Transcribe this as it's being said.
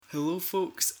Hello,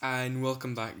 folks, and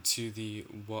welcome back to the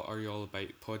What Are You All About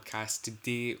podcast.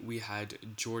 Today we had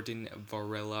Jordan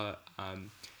Varela.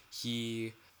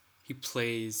 He he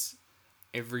plays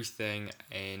everything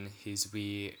in his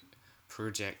wee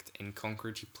project in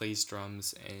Concord. He plays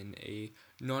drums in a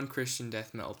non-Christian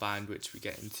death metal band, which we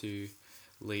get into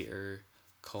later,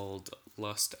 called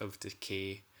Lust of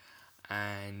Decay.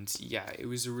 And yeah, it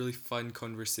was a really fun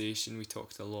conversation. We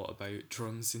talked a lot about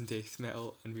drums and death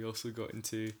metal, and we also got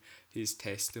into his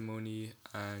testimony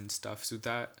and stuff. So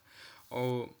that,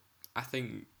 oh, I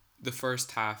think the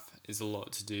first half is a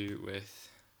lot to do with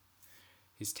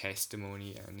his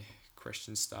testimony and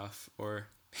Christian stuff, or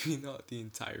maybe not the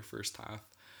entire first half,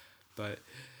 but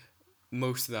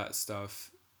most of that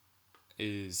stuff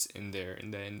is in there,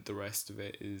 and then the rest of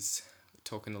it is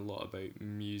talking a lot about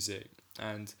music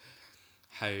and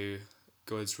how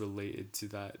God's related to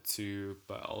that too,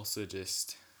 but also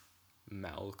just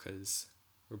metal because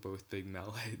we're both big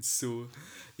metalheads. So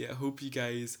yeah, I hope you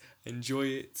guys enjoy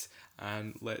it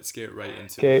and let's get right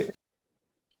into it. Okay,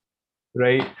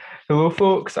 right. Hello,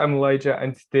 folks. I'm Elijah,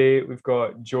 and today we've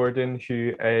got Jordan,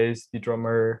 who is the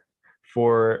drummer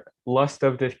for Lust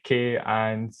of Decay,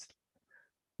 and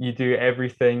you do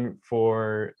everything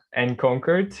for In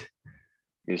Concord.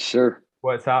 Yes, sir.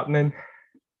 What's happening?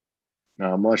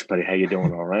 Not much, buddy. How you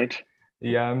doing? All right.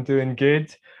 Yeah, I'm doing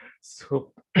good.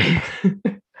 So,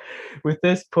 with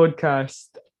this podcast,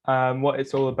 what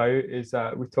it's all about is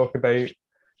that we talk about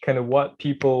kind of what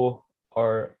people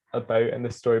are about and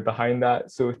the story behind that.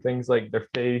 So things like their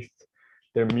faith,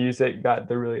 their music that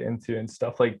they're really into, and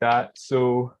stuff like that.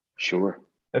 So, Sure.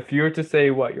 if you were to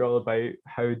say what you're all about,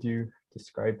 how would you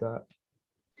describe that?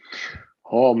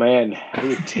 Oh man, it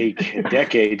would take a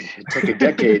decade. It took a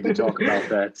decade to talk about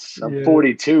that. I'm Yeah.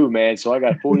 42, man, so I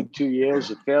got 42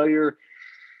 years of failure,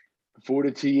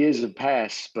 42 years of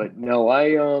past. But no,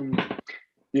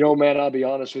 man, I'll be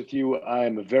honest with you. I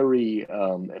am a very,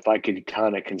 if I could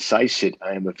kind of concise it,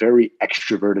 I am a very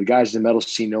extroverted. Guys in the metal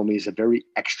scene know me as a very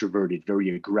extroverted,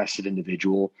 very aggressive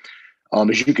individual.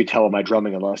 As you could tell, my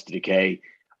drumming and Lust of Decay,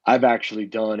 I've actually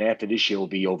done, after this year will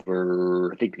be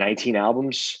over, I think, 19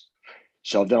 albums.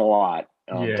 So I've done a lot.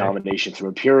 Yeah. Domination Through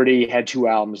Impurity had 2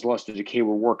 albums. Lust of Decay,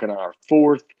 we're working on our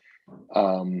fourth.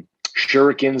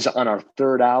 Shurikens on our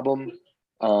third album.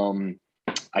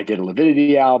 I did a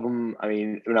Leviticity album. I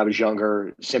mean, when I was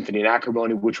younger, Symphony and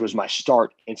Acrimony, which was my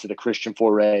start into the Christian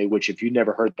foray, which if you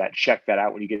never heard that, check that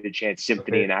out when you get a chance,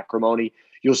 Symphony and Acrimony.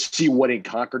 You'll see what In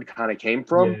Concord kind of came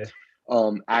from.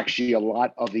 Yeah. Actually, a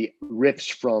lot of the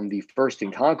riffs from the first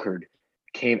In Concord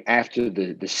came after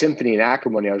the Symphony and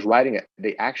Acrimony. I was writing it.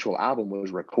 The actual album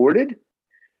was recorded,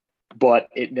 but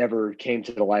it never came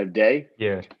to the light of day.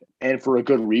 Yeah. And for a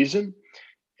good reason.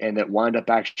 And that wound up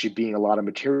actually being a lot of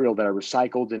material that I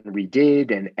recycled and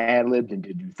redid and ad-libbed and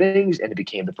did new things. And it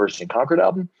became the first In Concord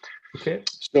album. Okay.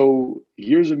 So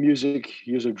years of music,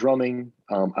 years of drumming.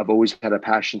 I've always had a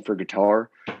passion for guitar.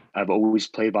 I've always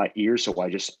played by ear. So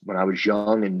when I was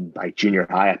young and like junior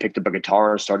high, I picked up a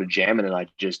guitar and started jamming, and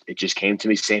it just came to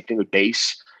me. Same thing with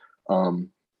bass.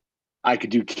 I could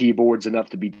do keyboards enough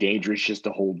to be dangerous just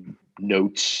to hold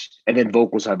notes. And then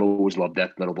vocals, I've always loved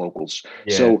death metal vocals.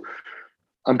 Yeah. So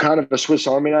I'm kind of a Swiss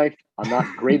Army knife. I'm not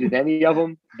great at any of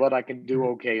them, but I can do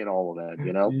okay in all of that,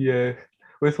 you know? Yeah.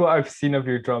 With what I've seen of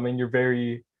your drumming, you've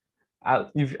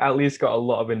at least got a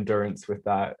lot of endurance with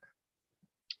that.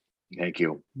 Thank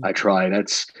you. I try.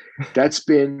 That's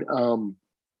been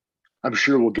I'm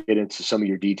sure we'll get into some of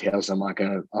your details.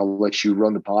 I'll let you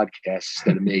run the podcast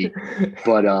instead of me.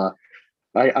 But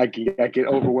I can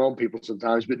overwhelm people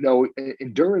sometimes. But no,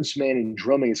 endurance, man, and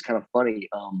drumming is kind of funny.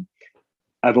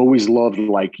 I've always loved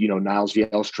Niles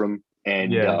Fjellstrom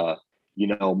and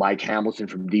Mike Hamilton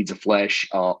from Deeds of Flesh,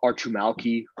 Artur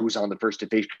Malky, who was on the first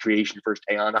Faith Creation, first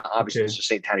Aeon, obviously it's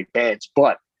satanic bands,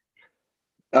 but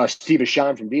Steve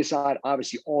Shine from Deicide,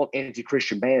 obviously all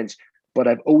anti-Christian bands, but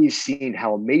I've always seen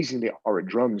how amazing they are at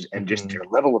drums and just their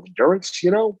level of endurance,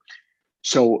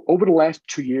 So over the last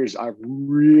 2 years, I've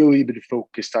really been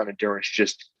focused on endurance,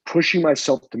 just pushing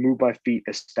myself to move my feet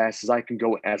as fast as I can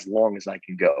go, as long as I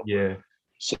can go. Yeah.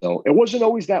 So it wasn't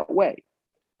always that way.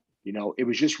 It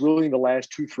was just really in the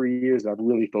last 2-3 years that I've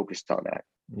really focused on that.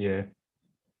 Yeah.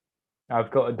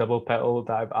 I've got a double pedal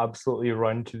that I've absolutely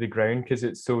run to the ground because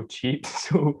it's so cheap.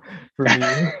 So for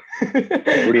me,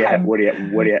 What do you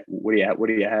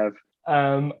have?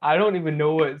 I don't even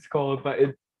know what it's called, but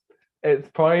it's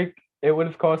probably, it would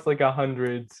have cost like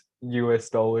 $100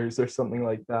 or something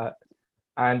like that,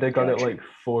 and I got it like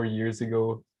 4 years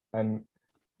ago. And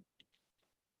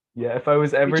yeah, if I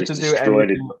was ever to do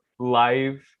anything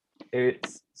live,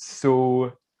 it's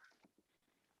so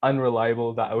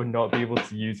unreliable that I would not be able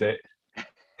to use it.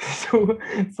 So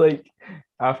it's like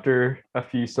after a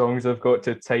few songs, I've got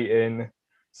to tighten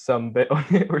some bit on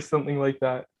it or something like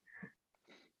that.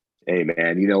 Hey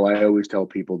man, I always tell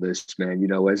people this, man,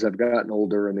 as I've gotten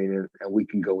older, I mean, and we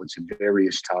can go into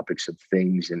various topics of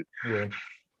things, and Yeah.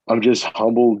 I'm just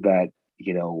humbled that,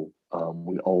 we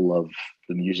all love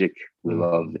the music. We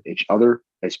love each other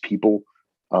as people.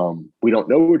 We don't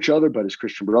know each other, but as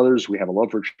Christian brothers, we have a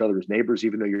love for each other as neighbors,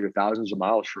 even though you're thousands of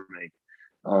miles from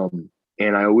me.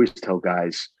 And I always tell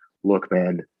guys, look,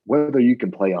 man, whether you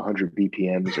can play 100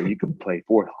 BPMs or you can play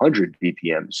 400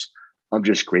 BPMs, I'm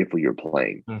just grateful you're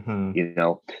playing.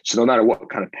 So no matter what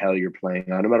kind of pedal you're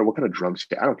playing on, no matter what kind of drums,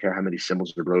 I don't care how many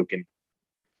cymbals are broken.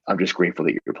 I'm just grateful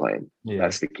that you're playing. Yeah.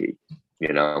 That's the key.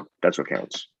 That's what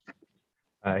counts.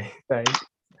 Thanks.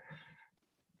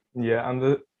 Yeah,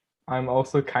 I'm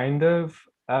also kind of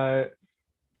a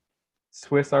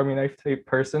Swiss Army knife type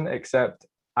person, except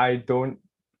I don't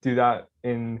do that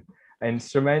in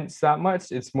instruments that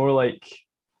much. It's more like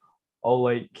I'll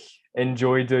like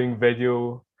enjoy doing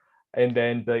video and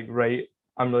then like, right,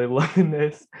 I'm really loving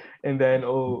this, and then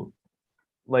I'll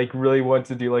like really want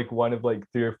to do like one of like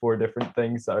 3 or 4 different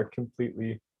things that are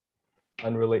completely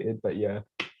unrelated. But yeah.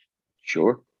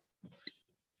 Sure.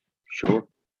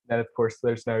 Then of course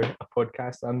there's now a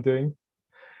podcast I'm doing.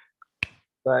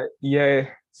 But yeah,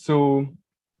 so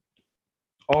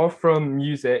all from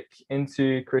music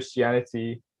into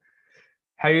Christianity,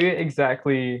 how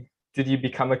exactly did you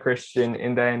become a Christian?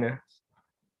 And then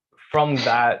from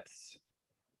that,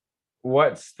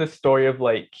 what's the story of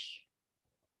like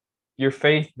your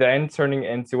faith then turning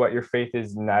into what your faith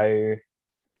is now?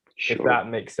 Sure. If that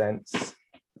makes sense.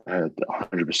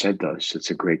 100% does. It's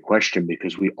a great question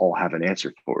because we all have an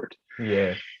answer for it.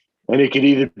 Yeah. And it can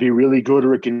either be really good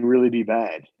or it can really be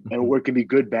bad. And it can be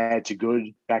good, bad to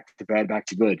good, back to bad, back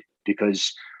to good.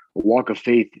 Because a walk of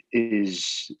faith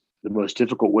is the most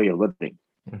difficult way of living.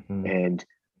 And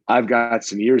I've got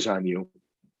some years on you,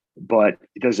 but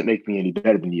it doesn't make me any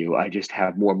better than you. I just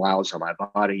have more miles on my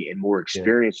body and more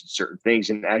experience in certain things.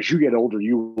 And as you get older,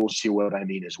 you will see what I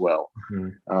mean as well.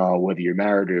 Whether you're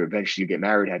married or eventually you get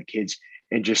married, have kids,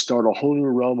 and just start a whole new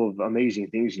realm of amazing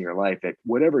things in your life, that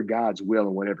whatever God's will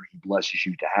and whatever he blesses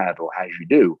you to have or has you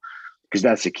do, because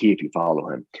that's the key if you follow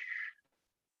him.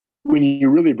 When you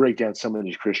really break down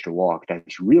somebody's Christian walk,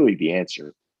 that's really the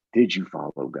answer. Did you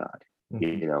follow God?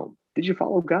 Did you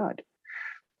follow God?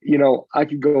 I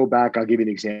could go back. I'll give you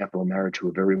an example. I'm married to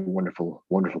a very wonderful,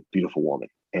 wonderful, beautiful woman.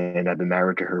 And I've been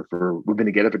married to her we've been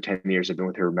together for 10 years. I've been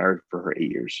with her, married for her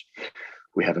 8 years.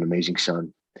 We have an amazing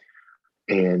son.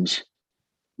 And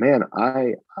man,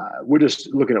 we're just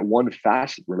looking at one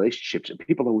facet of relationships, and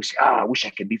people always say, I wish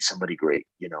I could meet somebody great,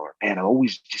 or man, I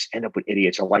always just end up with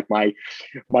idiots. Or like my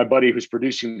buddy who's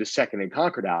producing the Second and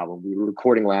Conquered album, we were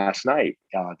recording last night,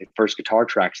 the first guitar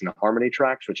tracks and the harmony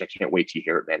tracks, which I can't wait to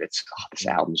hear it, man. This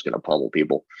album's going to pummel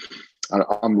people.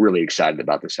 I'm really excited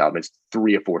about this album. It's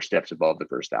 3 or 4 steps above the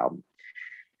first album.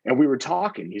 And we were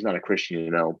talking, he's not a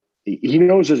Christian, he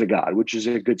knows there's a God, which is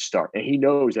a good start. And he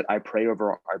knows that I pray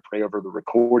over the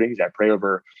recordings. I prayed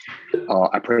over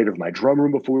my drum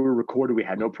room before we recorded. We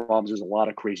had no problems. There's a lot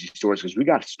of crazy stories because we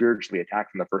got spiritually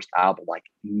attacked from the first album, like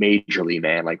majorly,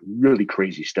 man, like really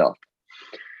crazy stuff.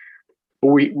 But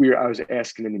I was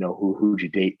asking him, who'd you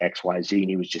date, XYZ? And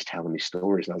he was just telling me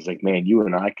stories. And I was like, man, you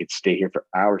and I could stay here for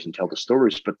hours and tell the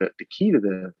stories. But the key to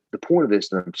the point of this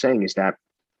that I'm saying is that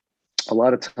a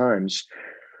lot of times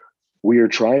we are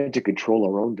trying to control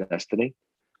our own destiny,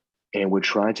 and we're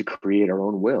trying to create our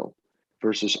own will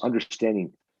versus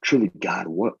understanding truly, God,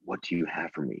 what do you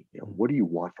have for me? What do you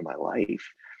want for my life?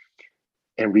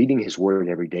 And reading his word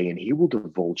every day, and he will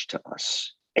divulge to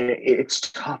us. And it's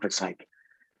tough. It's like,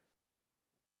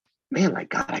 man, like,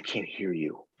 God, I can't hear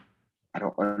you. I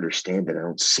don't understand it. I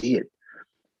don't see it.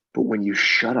 But when you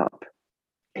shut up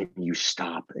and you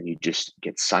stop and you just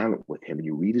get silent with him and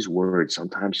you read his word,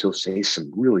 sometimes he'll say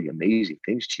some really amazing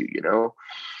things to you,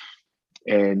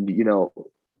 And,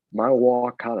 my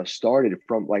walk kind of started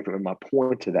from my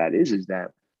point to that is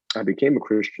that I became a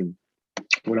Christian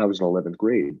when I was in 11th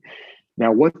grade.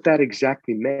 Now, what that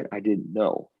exactly meant, I didn't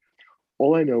know.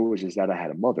 All I know is that I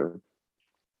had a mother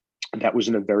that was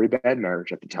in a very bad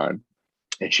marriage at the time,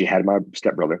 and she had my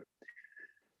stepbrother.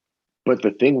 But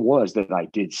the thing was that I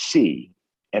did see,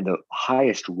 and the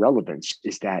highest relevance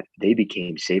is that they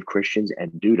became saved Christians.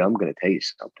 And dude, I'm going to tell you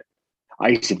something. I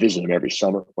used to visit them every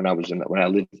summer when I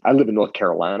live in North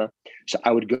Carolina. So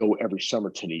I would go every summer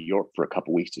to New York for a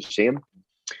couple of weeks to see them.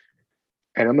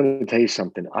 And I'm going to tell you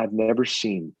something. I've never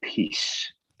seen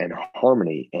peace and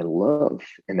harmony and love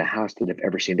in the house that I've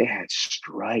ever seen. They had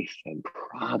strife and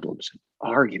problems and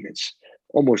arguments,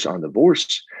 almost on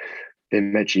divorce. They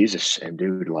met Jesus, and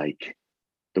dude, like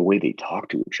the way they talk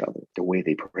to each other, the way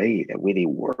they pray, the way they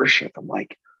worship. I'm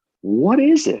like, what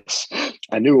is this?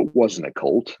 I knew it wasn't a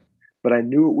cult, but I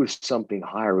knew it was something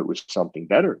higher. It was something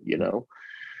better, you know?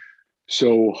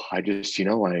 So I just, you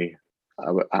know, I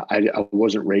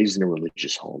wasn't raised in a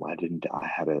religious home. I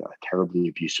had a terribly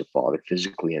abusive father,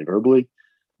 physically and verbally.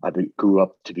 Grew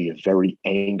up to be a very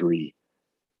angry,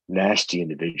 nasty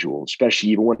individual, especially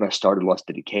even when I started Lust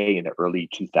to Decay in the early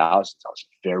 2000s. I was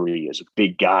as a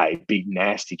big guy, big,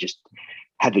 nasty, just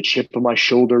had the chip on my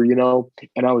shoulder, you know,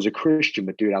 and I was a Christian,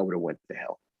 but dude, I would have went to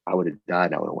hell. I would have died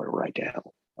and I would have went right to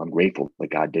hell. I'm grateful that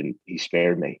God didn't, he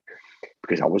spared me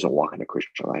because I wasn't walking a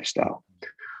Christian lifestyle.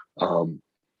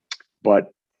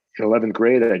 But in 11th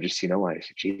grade, I just, you know, I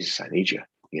said, Jesus, I need you.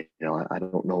 You know, I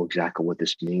don't know exactly what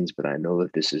this means, but I know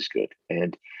that this is good.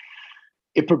 And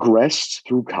it progressed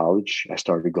through college. I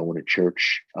started going to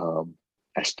church.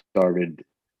 I started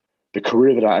the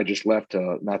career that I just left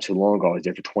not too long ago. I was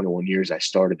there for 21 years. I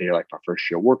started there like my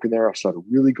first year working there. I started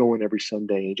really going every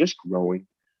Sunday and just growing.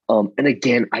 And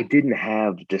again, I didn't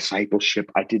have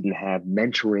discipleship. I didn't have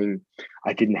mentoring.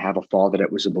 I didn't have a father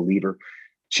that was a believer.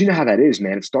 So you know how that is,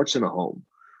 man. It starts in a home.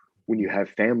 When you have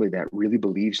family that really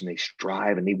believes and they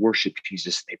strive and they worship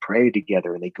Jesus, they pray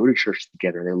together and they go to church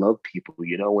together and they love people,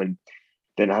 you know, and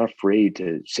they're not afraid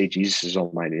to say Jesus is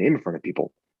Almighty name in front of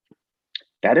people.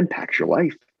 That impacts your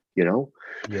life, you know?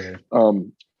 Yeah.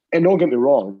 And don't get me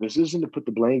wrong, this isn't to put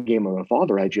the blame game on my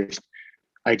father. I just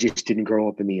didn't grow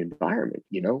up in the environment,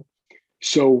 you know?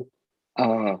 So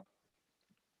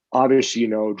obviously, you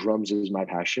know, drums is my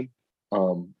passion.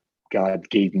 God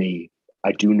gave me,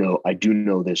 I do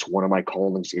know this. One of my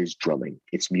callings is drumming.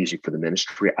 It's music for the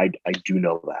ministry. I do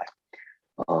know that.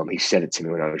 He said it to me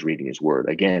when I was reading his word.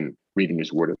 Again, reading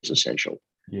his word is essential.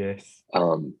 Yes.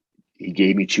 He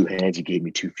gave me 2 hands. He gave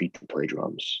me 2 feet to play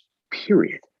drums,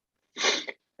 period.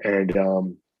 And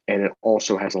it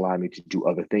also has allowed me to do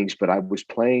other things. But I was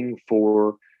playing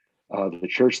for the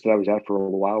church that I was at for a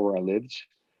little while where I lived.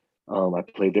 I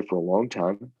played there for a long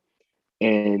time.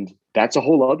 And that's a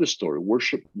whole other story.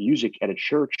 Worship music at a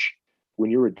church when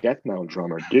you're a death metal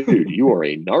drummer, dude, you are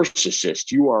a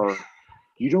narcissist. You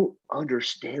don't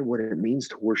understand what it means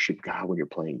to worship God when you're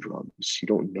playing drums. You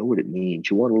don't know what it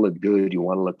means. You want to look good. You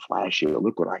want to look flashy.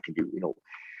 Look what I can do. You know,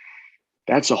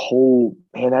 that's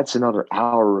that's another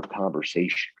hour of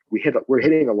conversation. We're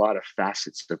hitting a lot of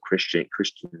facets of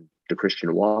the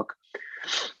Christian walk.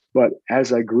 But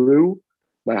as I grew,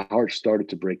 my heart started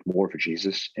to break more for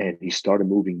Jesus, and he started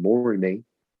moving more in me.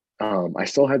 I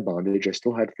still had bondage. I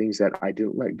still had things that I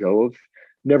didn't let go of.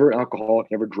 Never alcoholic,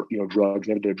 never drugs,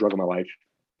 never did a drug in my life.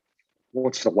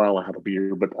 Once in a while I have a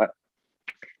beer, but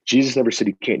Jesus never said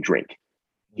you can't drink.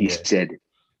 He said,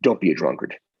 don't be a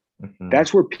drunkard. Mm-hmm.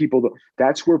 That's where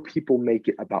people make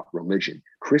it about religion.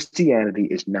 Christianity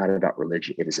is not about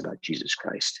religion. It is about Jesus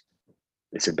Christ.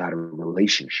 It's about a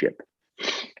relationship.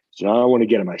 So I don't want to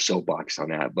get on my soapbox on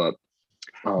that, but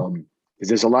because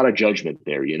there's a lot of judgment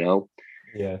there, you know?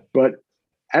 Yeah. But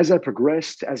as I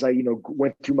progressed, as I, you know,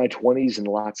 went through my 20s and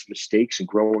lots of mistakes and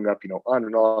growing up, you know, on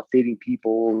and off, dating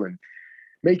people and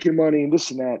making money and this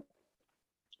and that,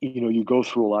 you know, you go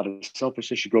through a lot of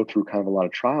selfishness, you go through kind of a lot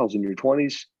of trials in your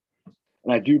 20s.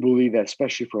 And I do believe that,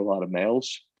 especially for a lot of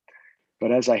males.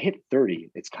 But as I hit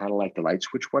 30, it's kind of like the light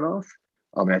switch went off.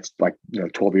 That's like, you know,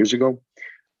 12 years ago.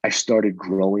 I started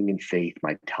growing in faith.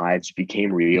 My tithes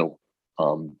became real.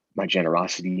 My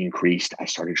generosity increased. I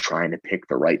started trying to pick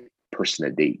the right person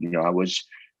to date. You know, I was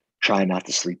trying not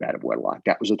to sleep out of wedlock.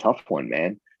 That was a tough one,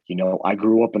 man. You know, I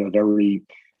grew up in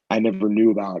I never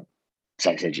knew about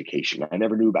sex education. I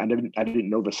didn't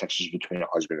know the sexes between a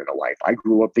husband and a wife. I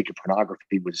grew up thinking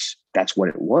pornography that's what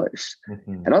it was.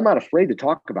 Mm-hmm. And I'm not afraid to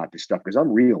talk about this stuff because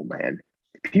I'm real, man.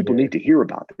 People need to hear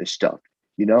about this stuff,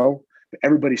 you know?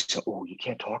 Everybody's so, oh, you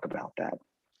can't talk about that.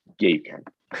 Yeah, you can.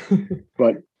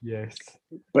 But yes.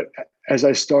 But as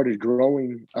I started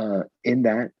growing in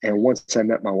that, and once I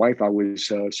met my wife, I was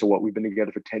so what, we've been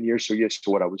together for 10 years. So yes,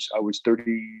 so what I was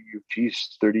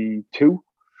 32,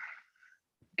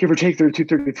 give or take 32,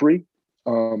 33.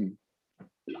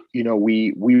 You know,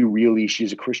 we really,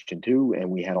 she's a Christian too, and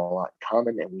we had a lot in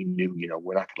common, and we knew, you know,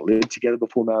 we're not going to live together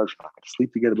before marriage, we're not going to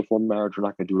sleep together before marriage, we're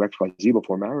not going to do X, Y, Z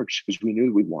before marriage, because we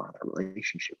knew we wanted a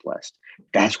relationship blessed.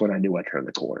 That's when I knew I turned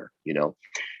the corner, you know.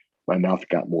 My mouth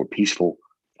got more peaceful.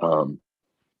 I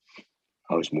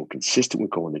was more consistent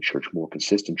with going to church, more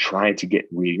consistent, trying to get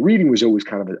reading. Reading was always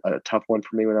kind of a tough one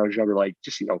for me when I was younger. Like,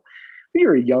 just, you know,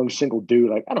 you're a young single dude,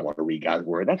 like, I don't want to read God's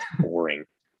word. That's boring.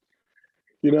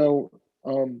 You know,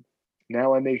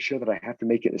 now I make sure that I have to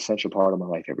make it an essential part of my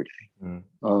life every day.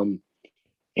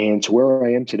 And to where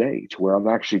I am today, to where I'm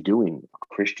actually doing a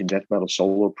Christian death metal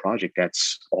solo project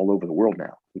that's all over the world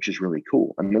now, which is really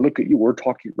cool. I mean, look at you. We're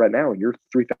talking right now, and you're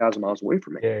 3,000 miles away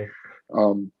from me. Yeah.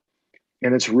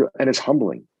 And it's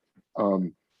humbling.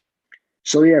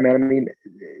 So yeah, man. I mean,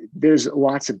 there's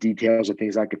lots of details of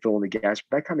things I could fill in the gaps,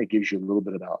 but that kind of gives you a little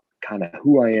bit about kind of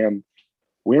who I am,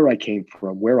 where I came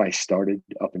from, where I started,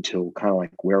 up until kind of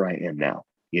like where I am now.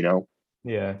 You know?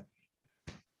 Yeah.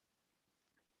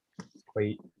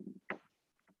 Quite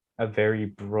a very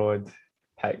broad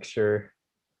picture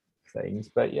of things,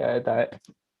 but yeah,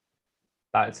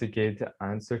 that's a good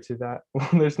answer to that. Well,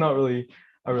 there's not really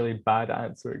a really bad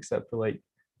answer, except for like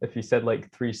if you said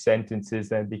like 3 sentences,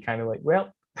 then it'd be kind of like,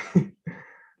 well.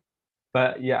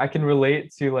 But yeah, I can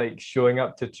relate to like showing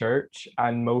up to church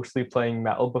and mostly playing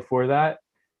metal before that,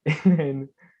 and then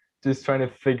just trying to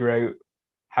figure out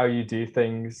how you do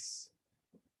things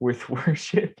with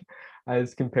worship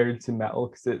as compared to metal,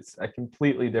 because it's a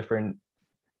completely different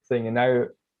thing. And now,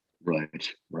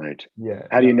 right. yeah,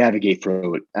 How do you navigate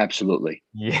through it? Absolutely.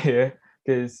 Yeah,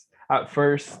 because at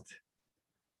first,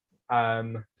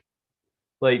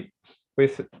 like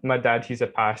with my dad, he's a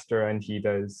pastor and he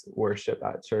does worship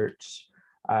at church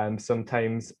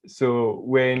sometimes. So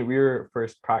when we were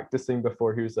first practicing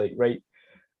before, he was like, right,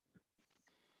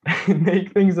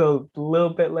 make things a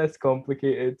little bit less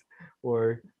complicated,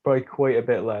 or probably quite a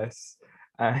bit less,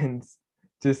 and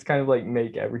just kind of like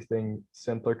make everything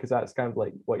simpler, because that's kind of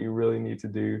like what you really need to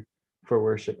do for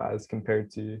worship as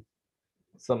compared to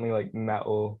something like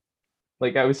metal.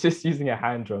 Like I was just using a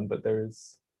hand drum, but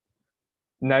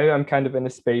now I'm kind of in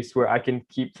a space where I can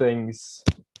keep things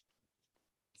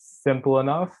simple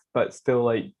enough, but still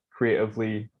like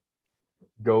creatively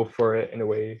go for it in a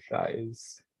way that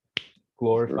is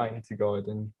glorifying to God.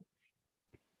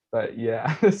 But yeah,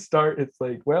 at the start, it's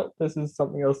like, well, this is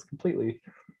something else completely.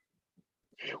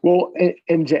 Well,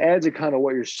 and to add to kind of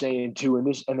what you're saying too,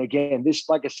 and again, this,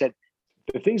 like I said,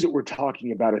 the things that we're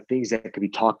talking about are things that could be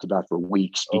talked about for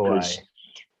weeks, because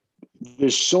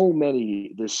there's so many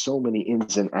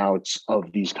ins and outs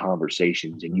of these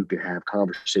conversations, and you can have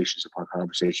conversations upon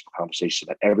conversation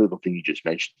about every little thing you just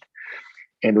mentioned.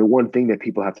 And the one thing that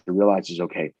people have to realize is,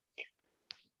 okay,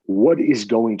 what is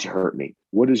going to hurt me?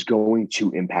 What is going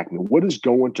to impact me? What is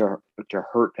going to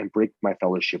hurt and break my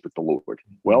fellowship with the Lord?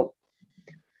 Well,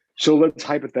 so let's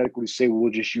hypothetically say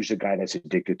we'll just use a guy that's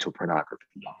addicted to pornography.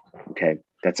 Okay,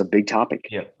 that's a big topic.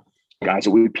 Yeah. Guys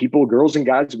girls and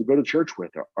guys that we go to church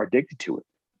with are addicted to it,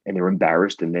 and they're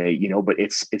embarrassed, and they, but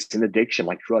it's an addiction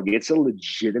like drug. It's a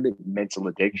legitimate mental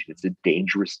addiction. It's a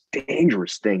dangerous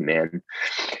thing, man.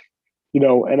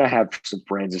 And I have some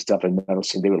friends and stuff in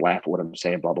medicine. They would laugh at what I'm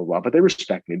saying, blah, blah, blah, but they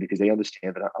respect me because they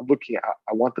understand that I'm looking at,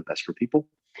 I want the best for people.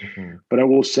 Mm-hmm. But I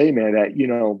will say, man, that,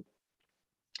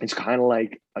 it's kind of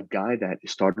like a guy that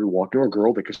started walking, or a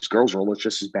girl, because girls are almost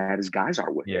just as bad as guys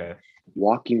are with it.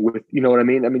 Walking with, you know what I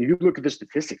mean? I mean, if you look at the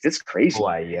statistics, it's crazy.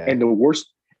 And the worst,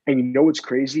 and what's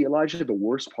crazy, Elijah, the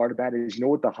worst part about it is,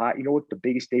 what the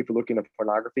biggest day for looking at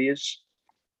pornography is?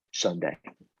 Sunday.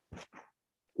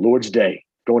 Lord's Day,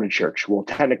 going to church. Well,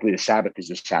 technically the Sabbath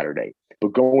is a Saturday,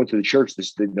 but going to the church,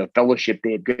 the fellowship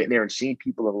day of getting there and seeing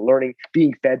people and learning,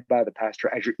 being fed by the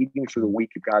pastor as you're eating through the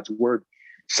week of God's word,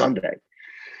 Sunday.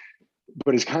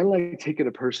 But it's kind of like taking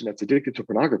a person that's addicted to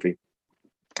pornography,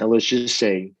 and let's just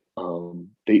say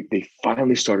they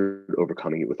finally started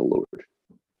overcoming it with the Lord.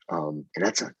 And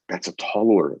that's a tall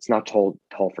order. It's not tall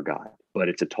for God, but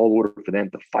it's a tall order for them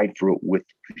to fight through it with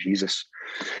Jesus.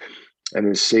 And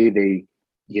then say they,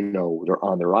 they're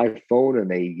on their iPhone and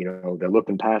they, they're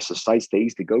looking past the sites they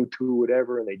used to go to,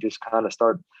 whatever, and they just kind of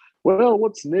start, well,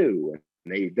 what's new?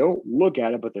 And they don't look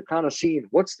at it, but they're kind of seeing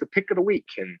what's the pick of the week.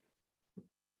 And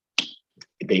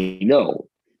they know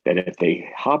that if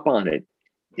they hop on it,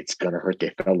 it's going to hurt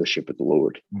their fellowship with the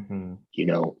Lord. Mm-hmm.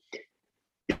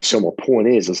 So my point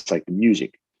is, it's like the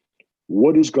music.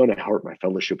 What is going to hurt my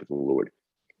fellowship with the Lord?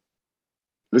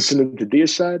 Listening to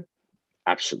Deicide?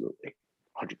 Absolutely.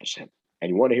 100%. And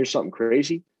you want to hear something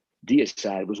crazy?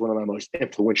 Deicide was one of my most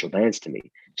influential bands to me.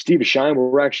 Steve Shine,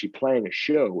 we're actually playing a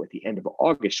show at the end of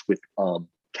August with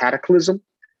Cataclysm,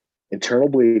 Internal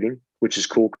Bleeding, which is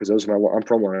cool because I'm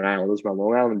from Long Island. Those are my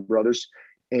Long Island brothers,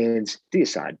 and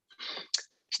Deicide.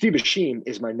 Steve Ashim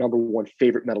is my number one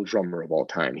favorite metal drummer of all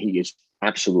time. He is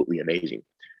absolutely amazing.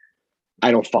 I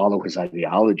don't follow his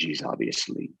ideologies,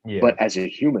 obviously, but as a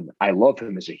human, I love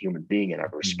him as a human being, and I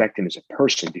respect him as a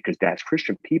person, because that's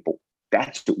Christian people.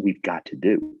 That's what we've got to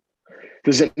do.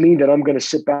 Does it mean that I'm going to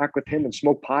sit back with him and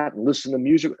smoke pot and listen to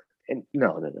music? And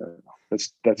no.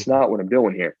 That's not what I'm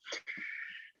doing here.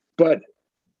 But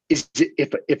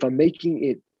if I'm making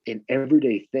it an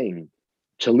everyday thing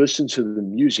to listen to the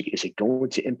music, is it going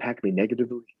to impact me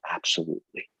negatively?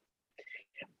 Absolutely.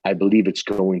 I believe it's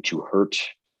going to hurt.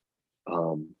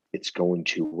 It's going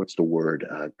to, what's the word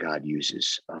God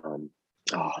uses?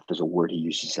 There's a word he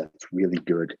uses that's really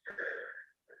good.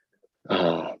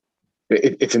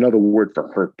 It's another word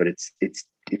for hurt, but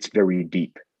it's very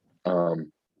deep.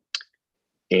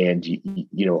 And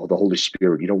you know, the Holy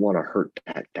Spirit, you don't want to hurt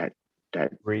that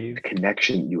Grieve.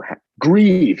 connection you have.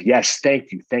 Grieve. Yes.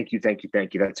 Thank you.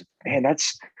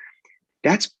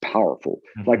 That's powerful.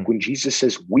 Mm-hmm. Like when Jesus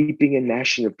says weeping and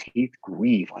gnashing of teeth,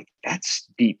 grieve, like that's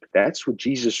deep. That's what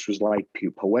Jesus was like,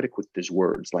 poetic with his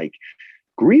words. Like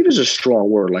grieve is a strong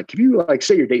word. Like if you like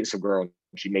say you're dating some girl and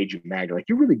she made you mad, like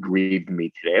you really grieved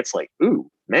me today. It's like,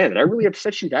 ooh, man, did I really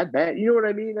upset you that bad? You know what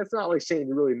I mean? That's not like saying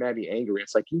you're really mad and angry.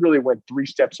 It's like you really went 3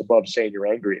 steps above saying you're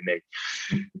angry at me.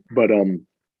 But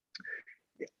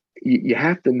you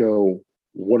have to know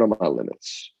what are my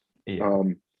limits. Yeah.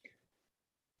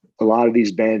 A lot of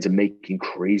these bands are making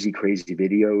crazy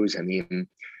videos. I mean,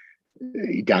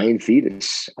 Dying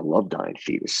Fetus. I love Dying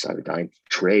Fetus.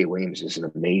 Trey Williams is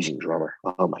an amazing drummer.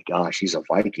 Oh my gosh, he's a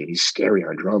Viking. He's scary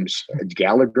on drums.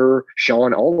 Gallagher,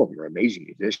 Sean, all of them are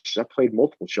amazing musicians. I played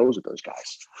multiple shows with those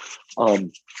guys.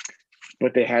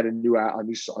 But they had a new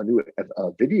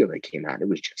video that came out. It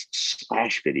was just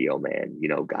splash video, man. You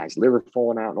know, guys' liver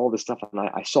falling out and all this stuff. And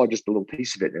I saw just a little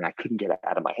piece of it, and I couldn't get it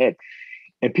out of my head.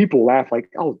 And people laugh like,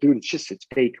 "Oh, dude, it's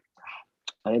fake."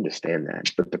 I understand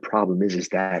that, but the problem is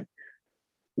that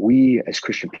we as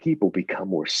Christian people become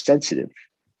more sensitive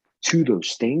to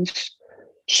those things.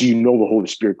 So you know the Holy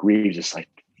Spirit grieves. It's like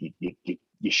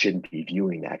you shouldn't be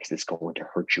viewing that because it's going to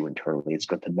hurt you internally. It's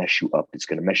going to mess you up. It's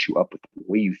going to mess you up with the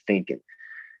way you think. And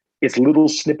it's little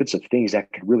snippets of things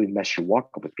that could really mess your walk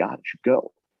up with God as you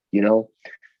go, you know?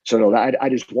 So no, I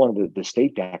just wanted to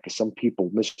state that because some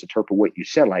people misinterpret what you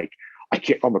said. Like,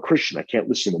 I'm a Christian. I can't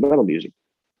listen to metal music.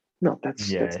 No,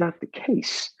 that's not the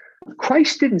case.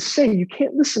 Christ didn't say you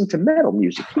can't listen to metal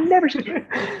music. He never said.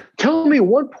 Tell me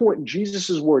one point in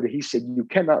Jesus's word that he said you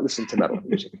cannot listen to metal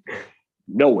music.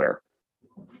 Nowhere.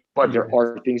 But there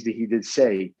are things that he did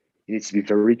say. You need to be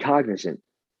very cognizant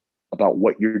about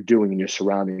what you're doing in your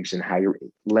surroundings and how you're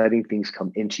letting things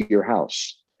come into your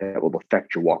house that will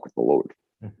affect your walk with the Lord.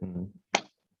 Mm-hmm.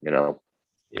 You know?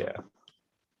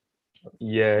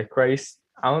 Yeah, Christ,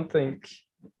 I don't think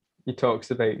he talks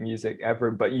about music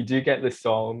ever, but you do get the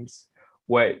Psalms,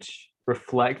 which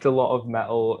reflect a lot of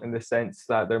metal in the sense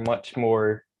that they're much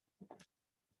more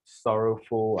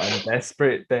sorrowful and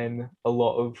desperate than a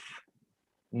lot of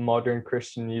modern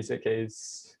Christian music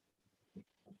is.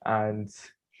 And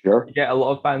sure, you get a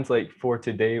lot of bands like For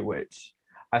Today, which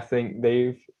I think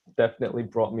they've definitely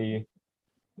brought me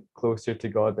closer to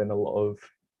God than a lot of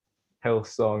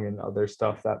Hillsong and other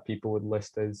stuff that people would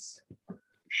list as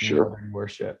modern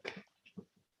worship.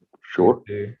 Sure.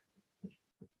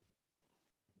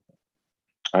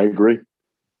 I agree.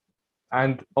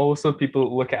 And also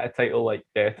people look at a title like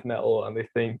death metal and they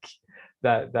think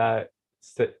that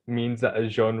means that a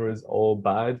genre is all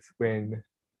bad, when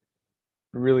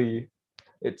really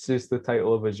it's just the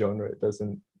title of a genre. It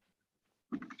doesn't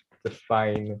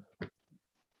define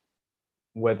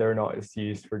whether or not it's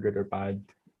used for good or bad,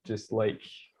 just like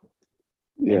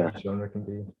any genre can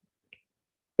be.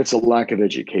 It's a lack of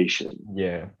education.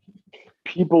 Yeah.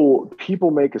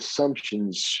 People make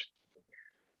assumptions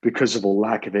because of a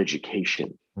lack of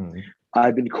education.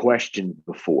 I've been questioned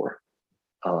before,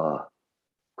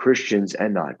 Christians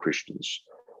and non-Christians.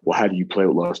 Well, how do you play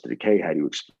with Lust and Decay? How do you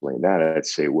explain that? I'd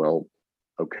say, well,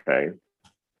 okay,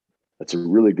 that's a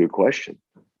really good question.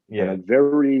 Yeah. And I'm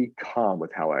very calm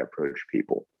with how I approach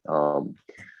people.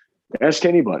 Ask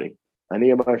anybody,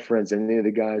 any of my friends, any of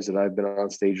the guys that I've been on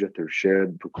stage with or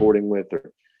shared recording with,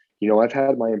 or, you know, I've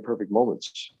had my imperfect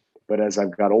moments, but as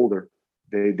I've got older,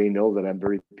 they know that I'm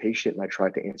very patient and I try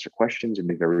to answer questions and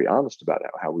be very honest about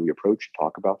how we approach and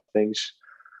talk about things.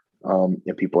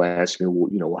 And people ask me,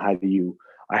 well, you know, how do you?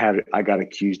 I got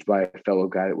accused by a fellow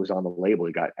guy that was on the label.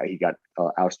 He got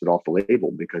ousted off the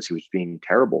label because he was being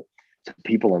terrible to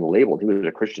people on the label. He was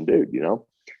a Christian dude, you know,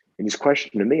 and he's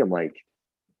questioning me. I'm like,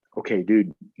 okay,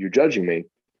 dude, you're judging me.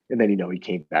 And then, you know, he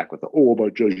came back with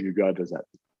about judging you. God does that.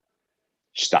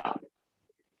 Stop.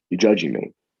 You're judging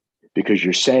me because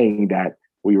you're saying that,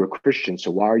 well, you're a Christian, so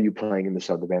why are you playing in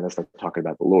this other band that's like talking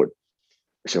about the Lord?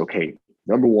 I said, okay,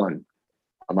 number one,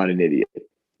 I'm not an idiot.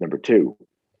 Number two,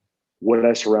 what did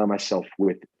I surround myself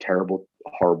with? Terrible,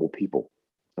 horrible people.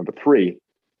 Number three,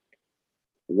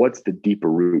 what's the deeper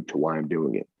root to why I'm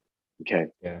doing it? Okay.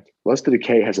 Yeah. Lust to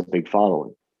Decay has a big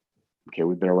following. Okay.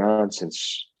 We've been around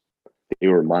since they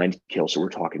were Mind Kill. So we're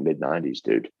talking mid 90s,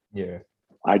 dude. Yeah.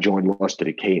 I joined Lust to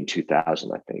Decay in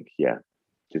 2000, I think. Yeah.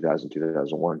 2000,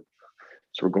 2001.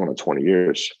 So we're going on 20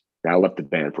 years. Now I left the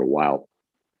band for a while,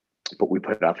 but we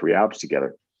put out 3 albums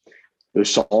together. Those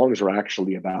songs are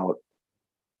actually about,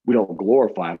 we don't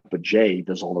glorify it, but Jay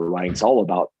does all the writing. It's all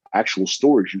about actual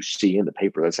stories you see in the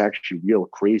paper. That's actually real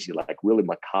crazy, like really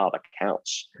macabre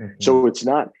accounts. So it's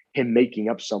not him making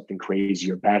up something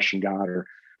crazy or bashing God or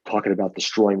talking about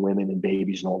destroying women and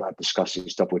babies and all that disgusting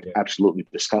stuff, which absolutely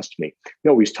disgusts me.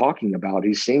 No, he's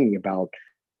singing about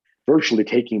virtually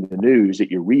taking the news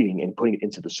that you're reading and putting it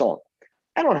into the song.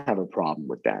 I don't have a problem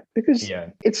with that because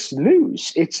it's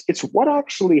news. It's what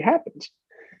actually happened.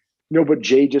 But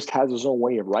Jay just has his own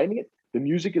way of writing it. The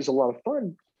music is a lot of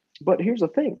fun. But here's the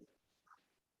thing.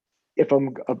 If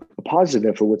I'm a positive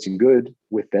influence and good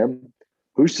with them,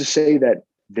 who's to say that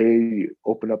they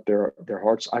open up their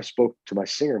hearts? I spoke to my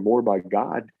singer more by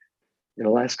God in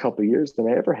the last couple of years than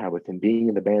I ever had with him being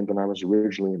in the band when I was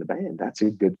originally in the band. That's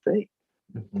a good thing.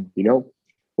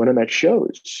 When I'm at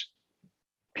shows,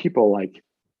 people are like,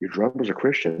 your drummer's a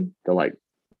Christian. They're like,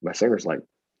 my singer's like,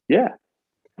 yeah.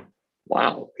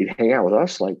 Wow. He'd hang out with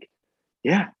us. Like,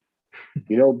 yeah,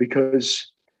 because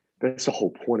that's the whole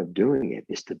point of doing it,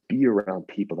 is to be around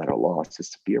people that are lost.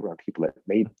 It's to be around people that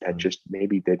maybe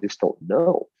they just don't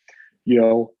know.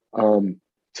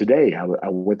 Today I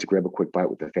went to grab a quick bite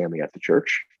with the family at the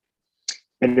church,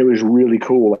 and it was really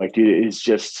cool. Like, it's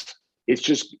just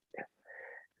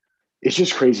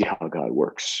crazy how God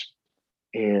works.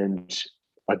 And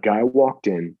a guy walked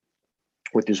in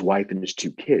with his wife and his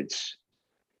 2 kids,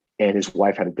 and his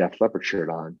wife had a Def Leppard shirt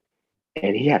on,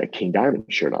 and he had a King Diamond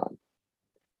shirt on.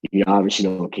 You obviously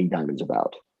know what King Diamond's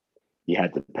about. He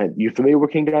had the pen. You familiar with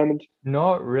King Diamond?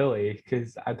 Not really,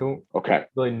 because I don't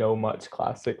really know much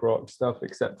classic rock stuff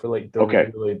except for like the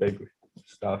really big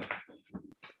stuff.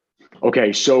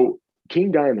 Okay, so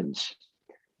King Diamond's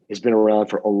has been around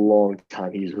for a long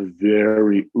time. He's a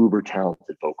very uber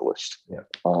talented vocalist. Yeah.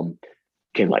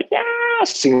 Can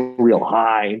sing real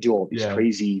high and do all these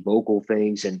crazy vocal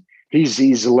things, and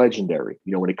he's legendary.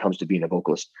 When it comes to being a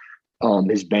vocalist.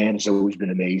 His band has always been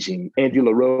amazing. Andy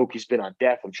LaRocque, he's been on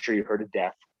Death. I'm sure you heard of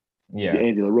Death. Yeah.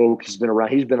 Andy LaRocque has been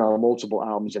around. He's been on multiple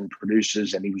albums and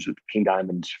produces, and he was with King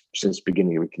Diamond since the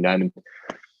beginning of King Diamond.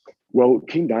 Well,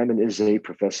 King Diamond is a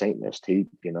professed Satanist. He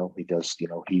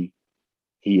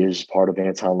is part of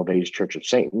Anton LaVey's Church of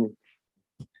Satan,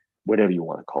 whatever you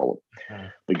want to call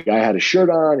it. The guy had a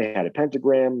shirt on, he had a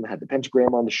pentagram, had the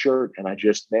pentagram on the shirt, and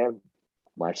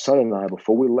my son and I,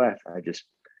 before we left,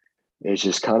 it's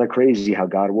just kind of crazy how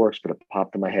God works, but it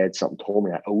popped in my head. Something told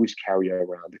me I always carry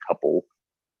around a couple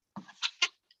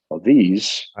of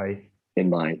these on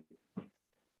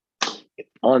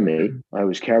me. I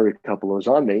always carry a couple of those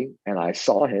on me, and I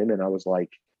saw him, and I was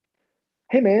like,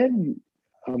 "Hey, man,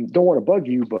 don't want to bug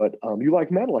you, but you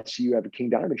like metal? I see you have a King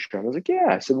Diamond shirt." I was like, "Yeah."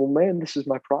 I said, "Well, man, this is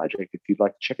my project. If you'd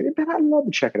like to check it out, I'd love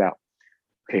to check it out."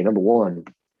 Okay, number one,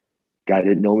 guy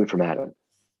didn't know me from Adam.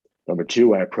 Number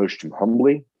two, I approached him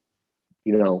humbly.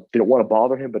 Didn't want to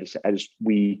bother him, but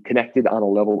we connected on a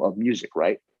level of music,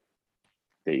 right?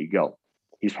 There you go.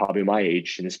 He's probably my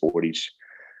age, in his 40s.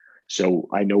 So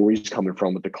I know where he's coming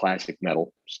from with the classic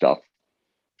metal stuff.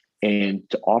 And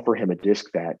to offer him a disc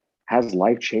that has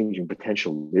life-changing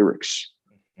potential lyrics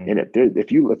in it. Dude,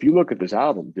 if you look at this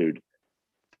album, dude,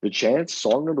 the chants,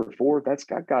 song number 4, that's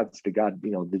got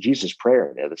the Jesus prayer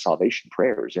in there, the salvation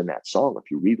prayer is in that song if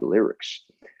you read the lyrics.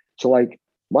 So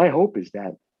my hope is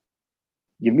that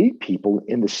you meet people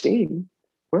in the scene.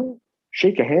 Well,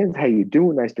 shake a hand. How you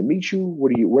doing? Nice to meet you.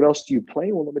 What else do you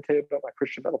play? Well, let me tell you about my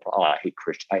Christian metal. Oh, I hate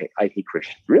Christian. I hate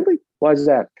Christians. Really? Why is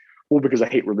that? Well, because I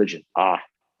hate religion. I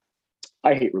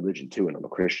hate religion too, and I'm a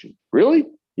Christian. Really?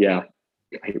 Yeah,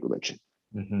 I hate religion.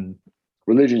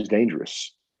 Religion is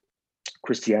dangerous.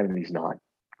 Christianity is not.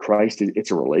 Christ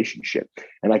it's a relationship,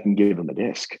 and I can give them a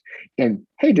disc. And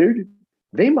hey, dude,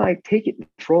 they might take it and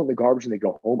throw it in the garbage and they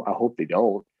go home. I hope they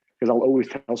don't. Because I'll always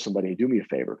tell somebody, do me a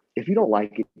favor. If you don't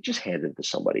like it, just hand it to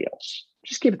somebody else.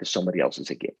 Just give it to somebody else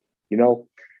as a gift, Yeah.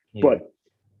 But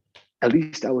at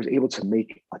least I was able to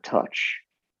make a touch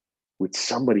with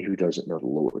somebody who doesn't know the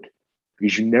Lord.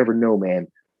 Because you never know, man.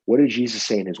 What did Jesus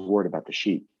say in his word about the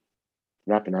sheep?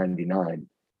 Not the 99,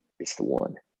 it's the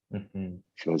one. He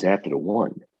goes after the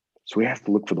one. So we have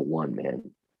to look for the one,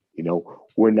 man.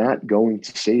 We're not going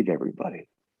to save everybody.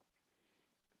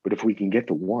 But if we can get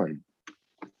the one,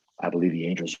 I believe the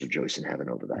angels rejoice in heaven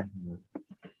over that.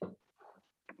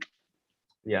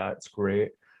 Yeah, it's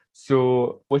great.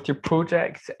 So with your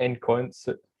project in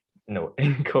concert, no,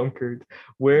 in Concord,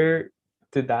 where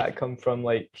did that come from?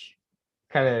 Like,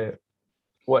 kind of,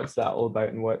 what's that all about,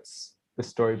 and what's the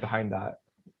story behind that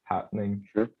happening?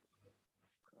 Sure.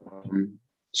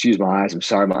 Excuse my eyes. I'm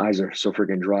sorry, my eyes are so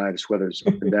freaking dry. This weather's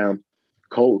up and down.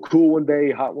 Cold, cool one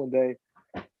day, hot one day.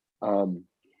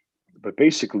 But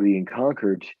basically in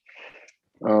Concord,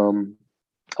 um,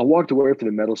 I walked away from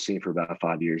the metal scene for about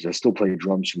 5 years. I still play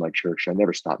drums for my church. I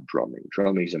never stopped drumming.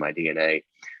 Drumming's in my DNA,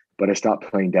 but I stopped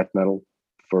playing death metal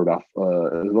for about a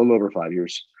little over 5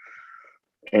 years.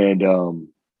 And I'm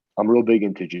real big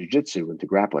into jujitsu, into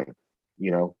grappling,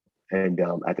 you know. And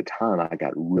at the time, I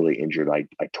got really injured. I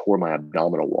tore my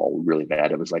abdominal wall really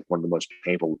bad. It was like one of the most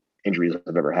painful injuries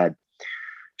I've ever had.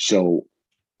 So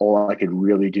all I could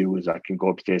really do was I can go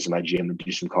upstairs in my gym and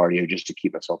do some cardio just to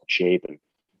keep myself in shape.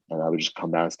 And I would just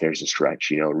come downstairs and stretch,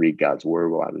 you know, read God's word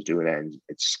while I was doing it. And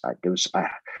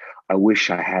I wish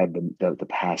I had the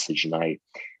passage, and it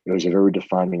was a very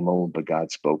defining moment, but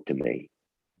God spoke to me.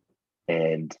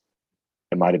 And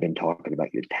it might have been talking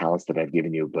about your talents that I've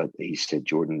given you, but he said,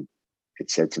 Jordan, it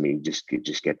said to me, just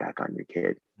get back on your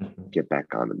kid, get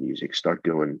back on the music, start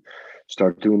doing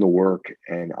the work,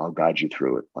 and I'll guide you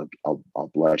through it.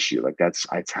 I'll bless you. Like that's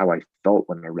how I felt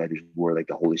when I read his word. Like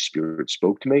the Holy Spirit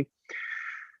spoke to me.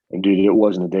 And dude, it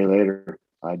wasn't a day later.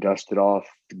 I dusted off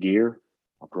the gear.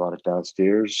 I brought it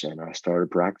downstairs and I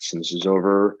started practicing. This is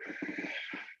over.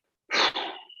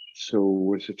 So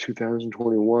was it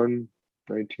 2021,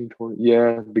 1920?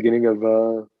 Yeah, beginning of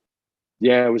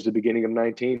it was the beginning of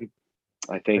 19,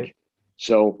 I think. Right.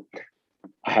 So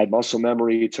I had muscle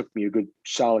memory. It took me a good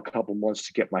solid couple months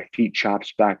to get my feet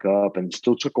chops back up, and it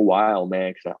still took a while,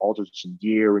 man, because I altered some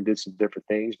gear and did some different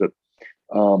things. But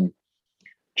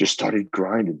just started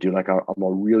grinding, dude. Like I'm a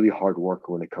really hard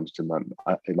worker when it comes to my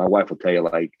wife will tell you,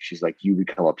 like, she's like, you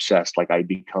become obsessed. Like I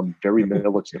become very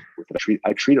militant with it.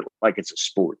 I treat it like it's a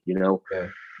sport, you know? Yeah.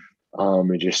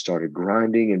 And just started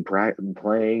grinding and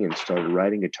playing and started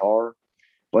writing guitar.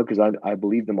 But because I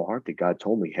believed in my heart that God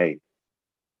told me, hey,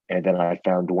 and then I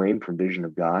found Dwayne from Vision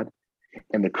of God.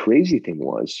 And the crazy thing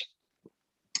was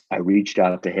I reached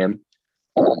out to him.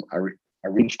 I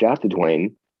reached out to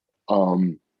Dwayne.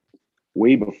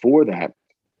 Way before that,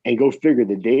 and go figure,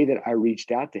 the day that I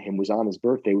reached out to him was on his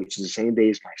birthday, which is the same day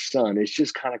as my son. It's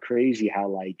just kind of crazy how,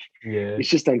 like, it's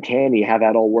just uncanny how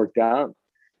that all worked out.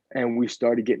 And we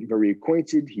started getting very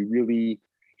acquainted.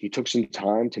 He took some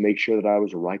time to make sure that I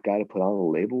was the right guy to put on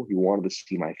the label. He wanted to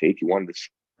see my faith. He wanted to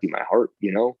see my heart,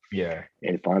 you know? Yeah.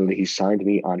 And finally he signed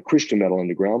me on Christian Metal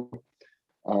Underground.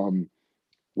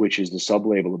 Which is the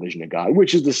sub-label of Vision of God,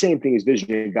 which is the same thing as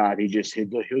Vision of God.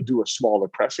 He'll do a smaller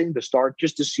pressing to start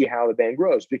just to see how the band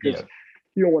grows, because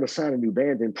you don't want to sign a new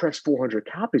band and press 400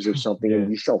 copies of something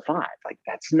and you sell 5. Like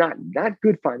that's not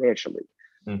good financially.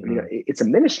 Mm-hmm. You know, it's a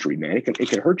ministry, man. It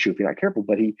can hurt you if you're not careful.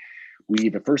 But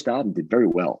the first album did very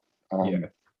well. And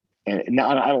now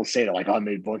I don't say that like I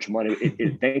made a bunch of money.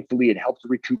 Thankfully it helped to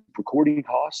recoup recording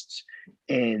costs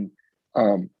and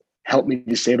helped me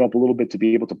to save up a little bit to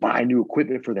be able to buy new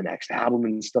equipment for the next album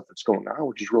and stuff that's going on,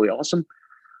 which is really awesome.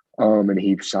 And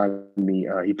he signed me,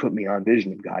 he put me on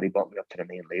Vision of God. He bumped me up to the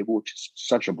main label, which is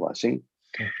such a blessing.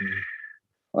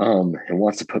 Mm-hmm. And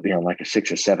wants to put me on like a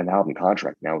 6 or 7 album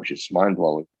contract now, which is mind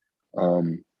blowing.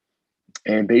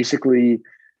 And basically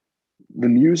the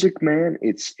music, man,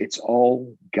 it's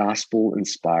all gospel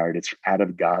inspired. It's out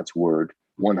of God's word,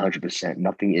 100%.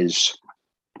 Nothing is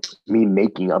me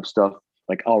making up stuff.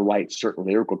 Like I'll write certain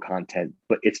lyrical content,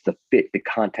 but it's the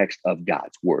context of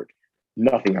God's word,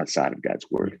 nothing outside of God's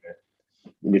word.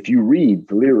 And if you read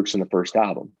the lyrics in the first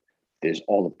album, there's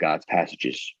all of God's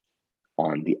passages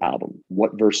on the album,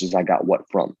 what verses I got what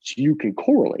from. So you can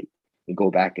correlate and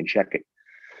go back and check it.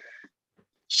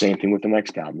 Same thing with the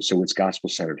next album. So it's gospel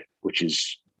centered, which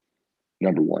is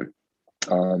number one.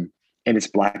 And it's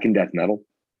black and death metal.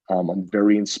 I'm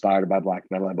very inspired by black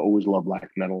metal. I've always loved black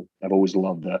metal. I've always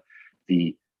loved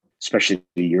especially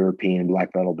the European black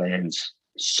metal bands.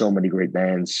 So many great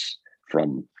bands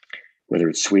from whether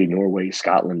it's Sweden, Norway,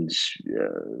 Scotland,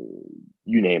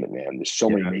 you name it, man. There's so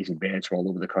many amazing bands from all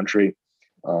over the country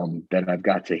that I've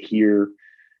got to hear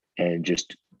and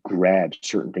just grab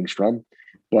certain things from.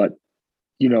 But,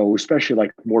 you know, especially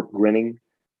like Mort Grinning,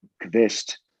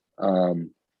 Kvist,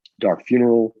 Dark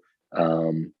Funeral,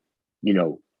 you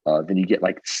know, then you get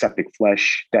like Septic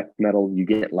Flesh, death metal. You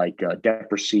get like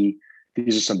Depressy.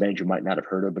 These are some bands you might not have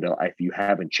heard of, but if you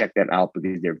haven't, checked them out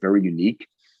because they're very unique.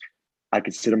 I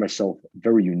consider myself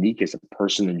very unique as a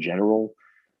person in general.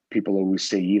 People always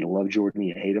say you either love Jordan,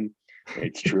 you hate him.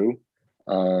 It's true.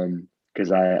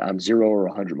 because I'm 0 or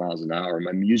 100 miles an hour.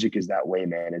 My music is that way,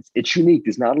 man. It's unique.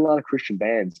 There's not a lot of Christian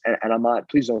bands, and I'm not.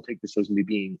 Please don't take this as me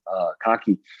being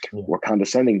cocky or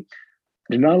condescending.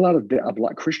 There's not a lot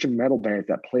of Christian metal bands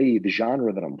that play the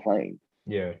genre that I'm playing.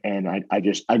 Yeah. And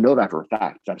I know that for a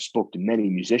fact. I've spoken to many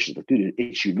musicians, but dude,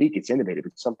 it's unique. It's innovative.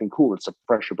 It's something cool. It's a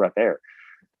fresher breath air.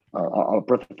 A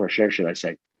breath of fresh air, should I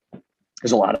say.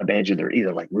 There's a lot of bands in there,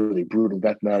 either like really brutal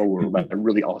death metal or like a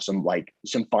really awesome like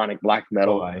symphonic black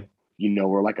metal,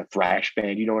 or like a thrash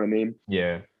band, you know what I mean?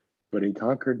 Yeah. But in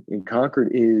Concord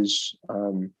is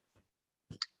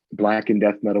black and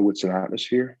death metal with some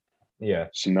atmosphere,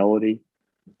 some melody.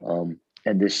 And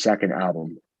this second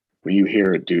album, when you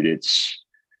hear it, dude, it's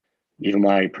even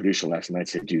my producer last night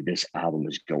said, dude, this album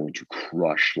is going to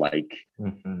crush. Like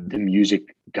the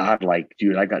music, God, like,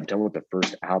 dude, I got done with the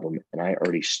first album and I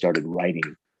already started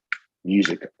writing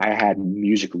music. I had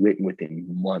music written within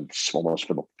months almost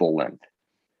for the full length.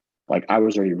 Like I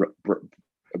was already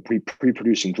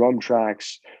pre-producing drum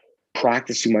tracks,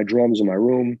 practicing my drums in my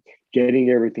room, getting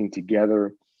everything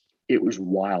together. It was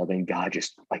wild. And God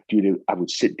just like, dude, I would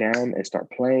sit down and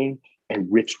start playing and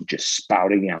riffs were just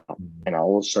spouting out. And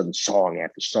all of a sudden song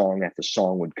after song after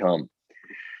song would come.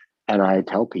 And I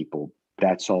tell people,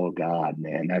 that's all God,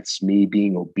 man. That's me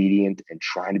being obedient and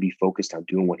trying to be focused on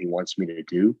doing what he wants me to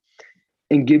do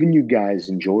and giving you guys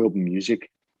enjoyable music,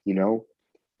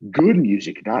 good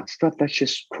music, not stuff that's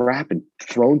just crap and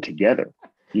thrown together.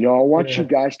 I want you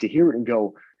guys to hear it and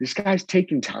go, this guy's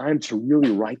taking time to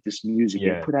really write this music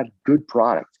and put out a good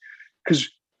product. Because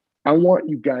I want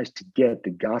you guys to get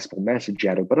the gospel message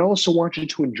out of it, but I also want you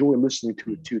to enjoy listening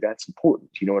to it too. That's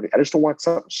important. You know what I just don't want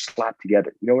something slapped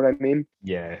together. You know what I mean?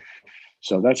 Yeah.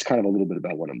 So that's kind of a little bit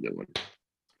about what I'm doing.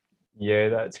 Yeah,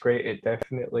 that's great. It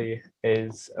definitely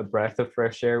is a breath of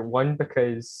fresh air. One,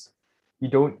 because you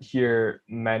don't hear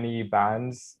many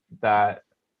bands that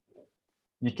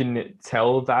you can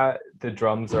tell that the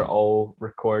drums are all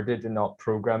recorded and not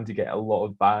programmed. You get a lot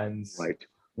of bands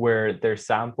where they're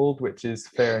sampled, which is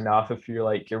fair enough if you're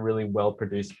like a really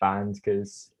well-produced band,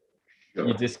 because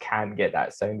you just can't get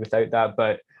that sound without that.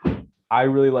 But I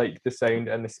really like the sound,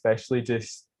 and especially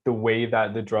just the way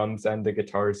that the drums and the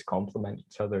guitars complement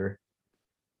each other.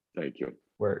 Thank you.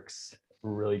 Works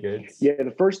really good. Yeah,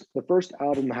 the first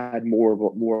album had a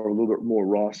little bit more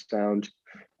raw sound.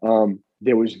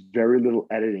 There was very little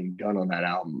editing done on that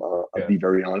album. I'll be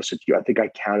very honest with you. I think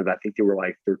there were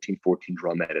like 13, 14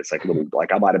 drum edits, like little,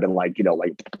 like I might have been like,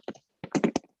 like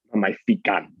my feet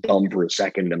got dumb for a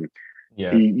second and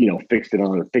he, fixed it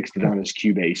on his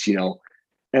Cubase,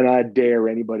 and I dare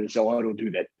anybody to say, oh, I don't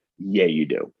do that. Yeah, you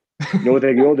do. You know what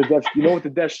the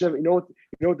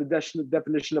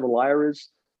definition of a liar is?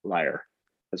 Liar.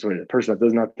 That's what it is. A person that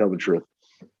does not tell the truth.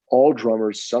 All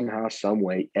drummers somehow, some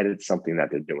way edit something that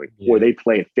they're doing, or they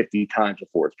play it 50 times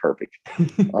before it's perfect.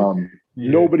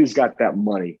 Nobody's got that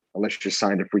money unless you're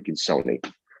signed to freaking Sony.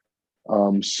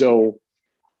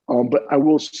 But I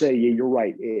will say, you're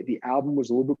right. The album was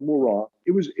a little bit more raw.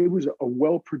 It was a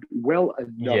well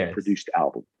enough produced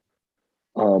album.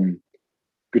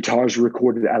 Guitars were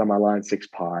recorded out of my Line 6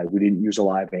 Pi. We didn't use a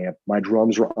live amp. My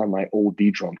drums were on my old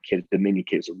D-drum kit. The mini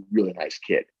kit is a really nice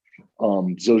kit.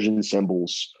 Zildjian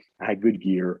cymbals. I had good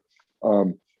gear.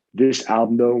 This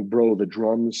album, though, bro, the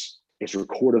drums, it's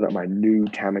recorded on my new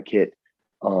Tama kit.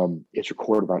 It's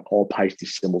recorded on all Paiste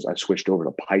cymbals. I switched over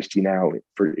to Paiste now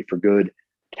for good.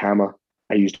 Tama.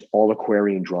 I used all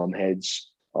Aquarian drum heads,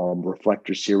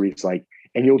 Reflector series,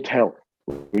 and you'll tell.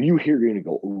 When you hear, you're gonna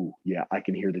go, "Ooh, yeah, I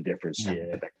can hear the difference."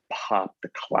 The pop, the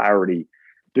clarity,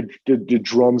 the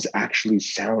drums actually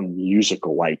sound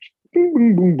musical, like boom,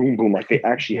 boom, boom, boom, boom. Like they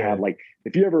actually have, like,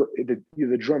 if you ever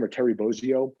the drummer Terry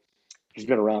Bozzio, he's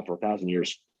been around for 1,000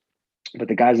 years, but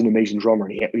the guy's an amazing drummer,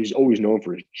 and he's always known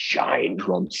for his giant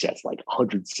drum sets, like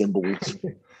 100 cymbals,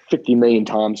 50 million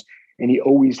toms, and he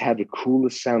always had the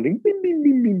coolest sounding, bing, bing,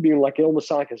 bing, bing, bing, like it almost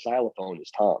sounded like a xylophone.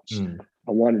 His toms.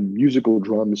 I wanted musical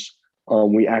drums.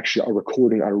 We actually are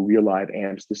recording out of real live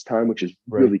amps this time, which is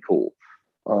really cool.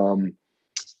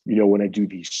 When I do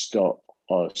these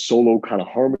solo kind of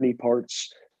harmony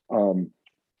parts,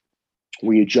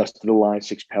 we adjusted the Line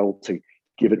 6 pedal to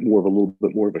give it a little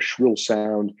bit more of a shrill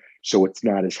sound, so it's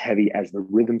not as heavy as the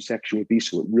rhythm section would be,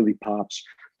 so it really pops.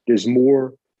 There's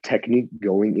more technique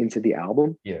going into the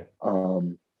album.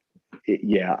 I'm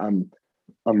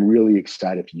really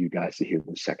excited for you guys to hear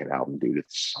the second album, dude.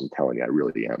 I'm telling you, I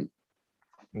really am.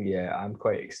 Yeah, I'm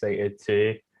quite excited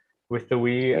too. With the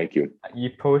wee, thank you.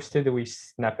 You posted a wee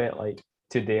snippet like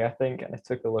today, I think, and I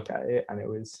took a look at it, and it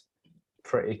was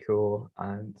pretty cool,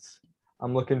 and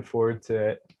I'm looking forward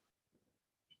to it.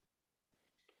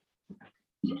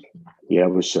 Yeah,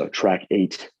 it was track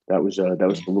 8. That was a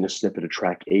little snippet of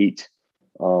track 8.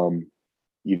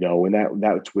 You know, and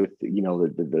that's with, you know,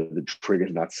 the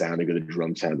triggers not sounding or the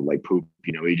drum sounded like poop.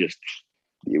 You know, we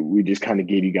just kind of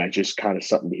gave you guys just kind of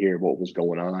something to hear what was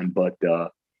going on. But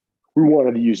we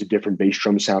wanted to use a different bass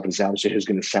drum sound for the sound. So who's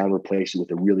going to sound replace it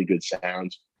with a really good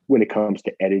sounds when it comes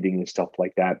to editing and stuff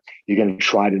like that. You're going to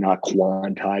try to not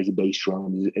quantize the bass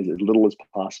drum as little as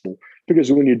possible, because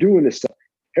when you're doing this stuff,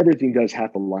 everything does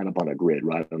have to line up on a grid,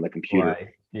 right, on the computer. Right.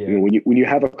 Yeah. You know, when you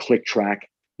have a click track,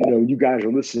 you know, you guys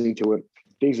are listening to it.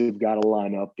 Things have got to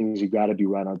line up. Things have got to be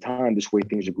right on time. This way,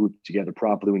 things are grouped together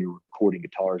properly when you're recording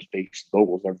guitars, bass,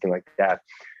 vocals, everything like that.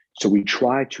 So we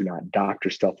try to not doctor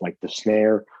stuff like the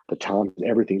snare, the toms,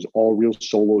 everything's all real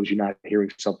solos. You're not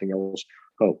hearing something else.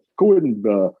 Oh, go ahead and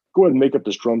make up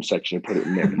this drum section and put it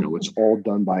in there. You know, it's all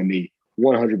done by me.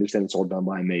 100%, it's all done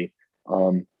by me.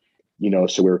 You know,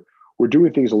 so we're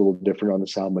doing things a little different on the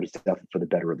sound, but it's definitely for the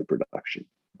better of the production.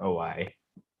 Oh, aye.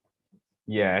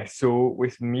 Yeah. So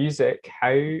with music,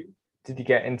 how did you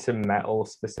get into metal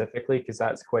specifically? Because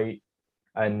that's quite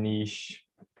a niche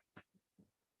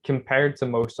compared to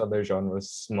most other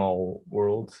genres, small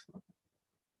world.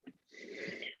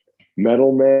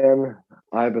 Metal, man,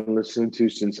 I've been listening to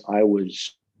since I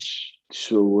was,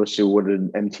 so let's see, what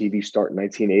did MTV start in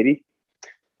 1980?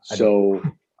 So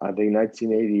I think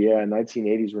 1980, yeah,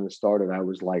 1980 is when it started. I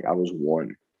was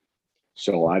 1.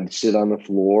 So I'd sit on the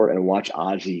floor and watch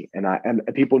Ozzy, and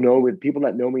people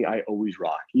that know me, I always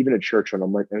rock. Even at church, when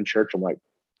I'm like in church, I'm like,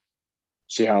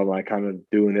 see how am I kind of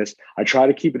doing this? I try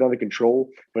to keep it under control,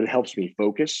 but it helps me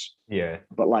focus. Yeah.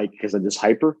 But like, because I'm just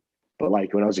hyper. But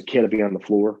like when I was a kid, I'd be on the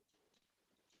floor,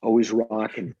 always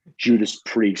rocking Judas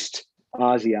Priest,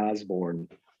 Ozzy Osbourne.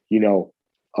 You know,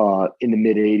 in the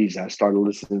mid '80s, I started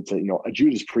listening to, you know,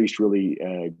 Judas Priest really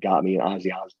got me, and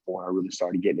Ozzy Osbourne. I really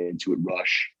started getting into it.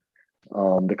 Rush,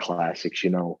 the classics, you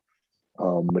know,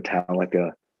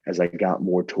 Metallica. As I got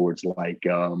more towards like,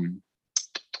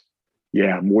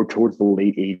 more towards the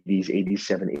late '80s,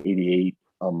 '87, '88.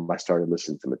 I started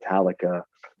listening to Metallica,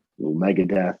 little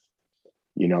Megadeth,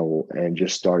 you know, and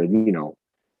just started, you know,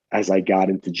 as I got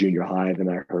into junior high, then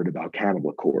I heard about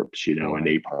Cannibal Corpse, you know, and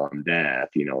Napalm Death,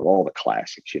 you know, all the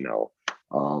classics, you know.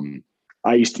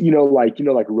 I used to, like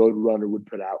Roadrunner would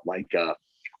put out like a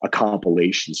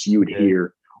compilation. So you would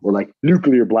hear, or like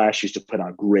Nuclear Blast used to put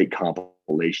out great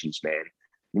compilations, man.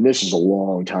 And this is a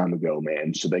long time ago,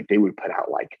 man. So like they would put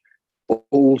out like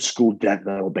old school death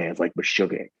metal bands like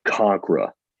Meshuggah and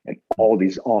Conqueror and all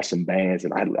these awesome bands.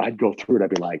 And I'd go through it.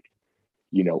 I'd be like,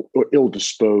 you know, or Ill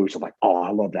Disposed. I'm like, oh,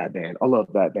 I love that band. I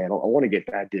love that band. I want to get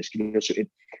that disc. You know, so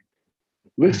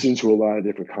listening to a lot of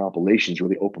different compilations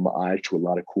really opened my eyes to a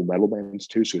lot of cool metal bands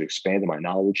too. So it expanded my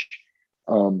knowledge.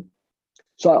 So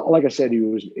like I said,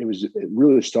 it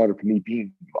really started for me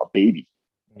being a baby.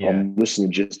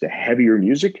 Listening just to heavier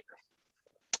music.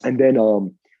 And then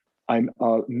I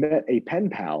met a pen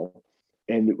pal,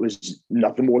 and it was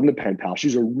nothing more than a pen pal.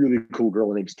 She's a really cool girl.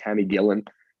 Her name's Tammy Gillen.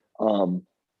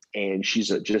 And she's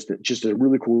just a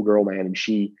really cool girl, man. And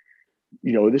she,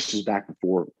 you know, this is back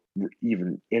before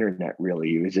even internet,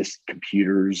 really. It was just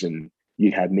computers, and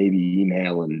you'd have maybe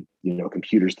email and, you know,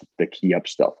 computers to key up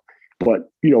stuff. But,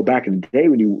 you know, back in the day,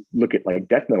 when you look at like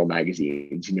death metal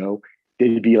magazines, you know,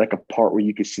 there'd be like a part where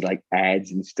you could see like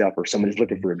ads and stuff, or somebody's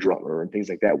looking for a drummer and things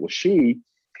like that. Well, she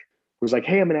was like,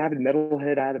 hey, I'm an avid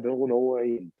metalhead out of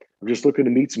Illinois, and I'm just looking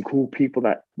to meet some cool people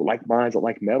that like minds that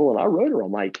like metal. And I wrote her,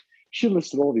 I'm like, she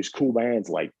listed all these cool bands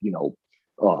like, you know,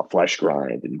 Flesh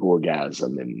Grind and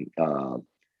Gorgasm and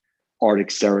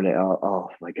Arctic Serenade. Oh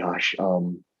my gosh.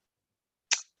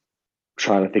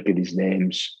 Trying to think of these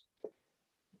names.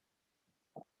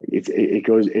 It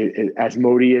goes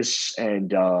Asmodeus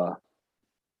and I'm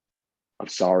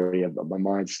sorry, my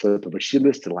mind's slipping, but she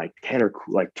listed like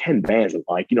 10 bands. And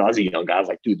like, you know, I was a young guy. I was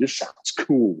like, dude, this sounds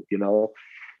cool, you know?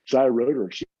 So I wrote her,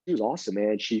 and she was awesome,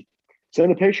 man. She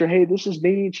sent a picture. Hey, this is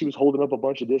me. And she was holding up a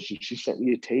bunch of discs. She sent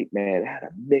me a tape, man. It had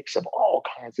a mix of all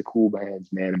kinds of cool bands,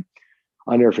 man.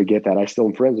 I'll never forget that. I still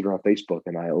am friends with her on Facebook,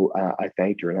 and I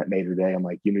thanked her, and that made her day. I'm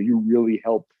like, you know, you really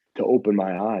helped to open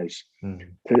my eyes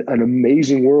to an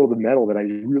amazing world of metal that I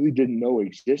really didn't know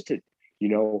existed. You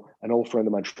know, an old friend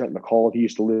of mine, Trent McCall, he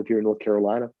used to live here in North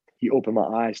Carolina. He opened my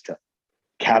eyes to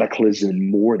Cataclysm and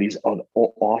more of these other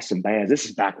awesome bands. This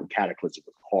is back when Cataclysm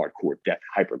was hardcore death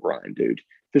hyper grind, dude.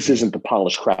 This isn't the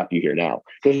polished crap you hear now.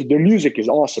 Their music is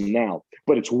awesome now,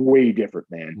 but it's way different,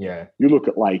 man. Yeah. You look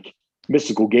at like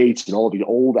Mystical Gates and all the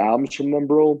old albums from them,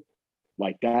 bro.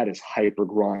 Like that is hyper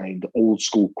grind, old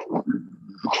school,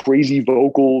 crazy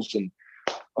vocals, and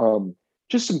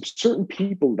just some certain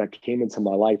people that came into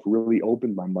my life really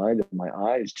opened my mind and my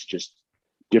eyes to just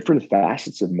different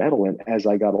facets of metal. And as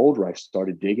I got older, I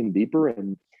started digging deeper.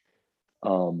 And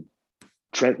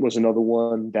Trent was another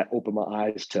one that opened my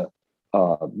eyes to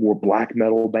more black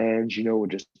metal bands,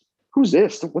 and just who's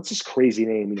this? What's this crazy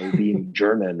name? Being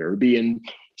German or being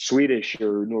Swedish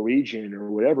or Norwegian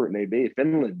or whatever it may be.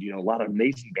 Finland, a lot of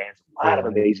amazing bands,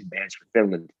 for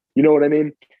Finland. You know what I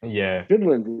mean? Yeah.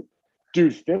 Finland,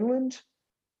 dude, Finland.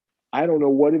 I don't know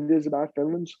what it is about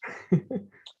Finland.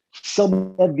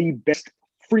 Some of the best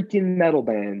freaking metal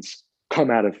bands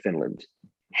come out of Finland,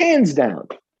 hands down.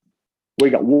 We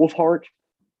got Wolfheart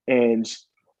and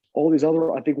all these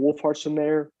other. I think Wolfheart's from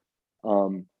there.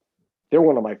 They're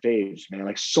one of my faves, man.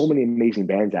 Like so many amazing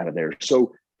bands out of there.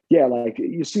 So yeah, like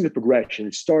you see the progression.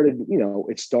 It started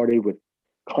with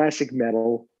classic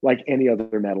metal, like any other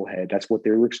metalhead. That's what they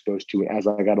were exposed to. And as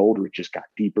I got older, it just got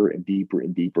deeper and deeper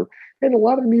and deeper. And a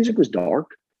lot of the music was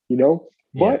dark, Yeah.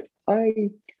 But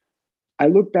I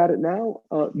look at it now,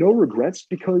 no regrets,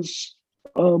 because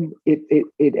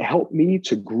it helped me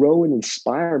to grow and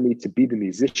inspire me to be the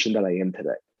musician that I am today.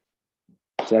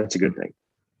 So that's a good thing.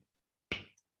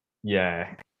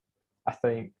 Yeah. I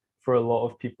think for a lot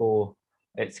of people,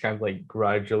 it's kind of like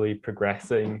gradually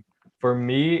progressing. For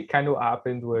me, kind of what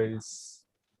happened was,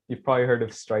 you've probably heard of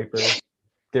Stryper.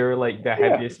 They were like the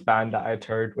heaviest band that I'd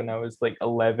heard when I was like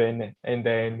 11. And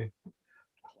then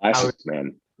Classics,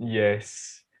 man.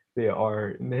 Yes, they are.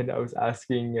 And then I was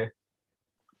asking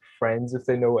friends if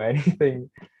they know anything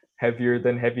heavier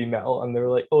than heavy metal, and they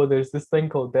were like, "Oh, there's this thing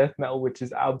called death metal, which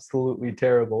is absolutely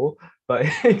terrible, but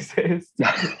it exists."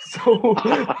 So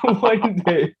one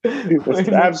day, it's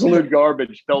absolute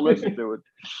garbage. Don't listen to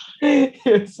it.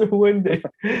 Yeah, so one day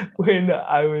when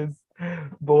I was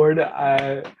bored,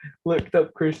 I looked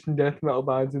up Christian death metal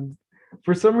bands, and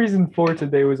for some reason For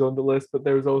Today was on the list, but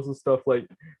there was also stuff like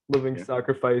Living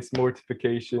Sacrifice,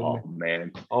 Mortification. Oh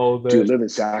man, all the dude, Living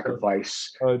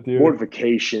Sacrifice,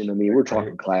 Mortification. I mean, we're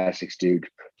talking classics, dude.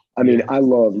 I mean, I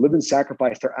love Living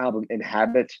Sacrifice. Their album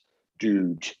Inhabit,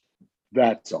 dude,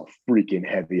 that's a freaking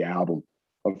heavy album.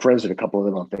 I'm friends with a couple of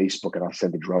them on Facebook, and I'll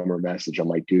send the drummer a message. I'm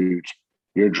like, dude,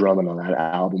 you're drumming on that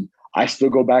album. I still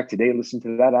go back today and listen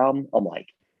to that album. I'm like,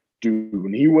 dude,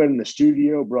 when he went in the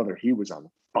studio, brother, he was on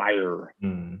fire.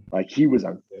 Like he was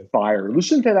on fire.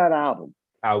 Listen to that album.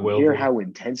 I will hear how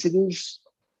intense it is.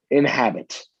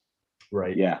 Inhabit.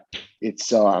 Right. Yeah.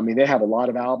 It's I mean, they have a lot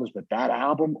of albums, but that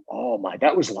album, oh my,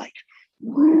 that was like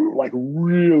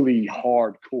really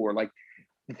hardcore. Like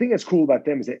the thing that's cool about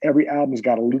them is that every album's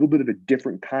got a little bit of a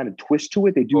different kind of twist to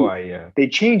it. They do they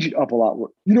change it up a lot.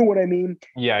 You know what I mean?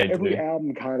 Yeah. Every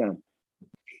album kind of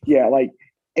like.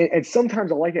 And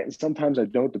sometimes I like it and sometimes I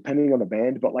don't, depending on the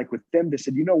band. But like with them, they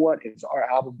said, you know what? It's our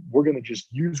album. We're going to just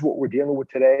use what we're dealing with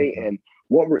today and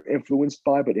what we're influenced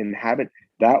by. But Inhabit,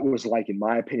 that was like, in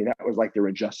my opinion, that was like their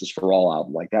Injustice for All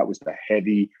album. Like that was the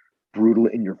heavy, brutal,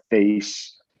 in your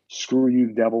face, screw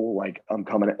you, devil. Like I'm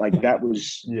coming at, like that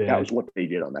was that was what they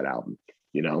did on that album,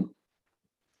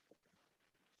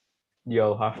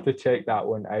 You'll have to check that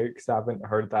one out because I haven't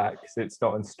heard that because it's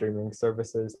not on streaming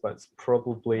services, but it's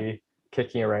probably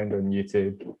kicking around on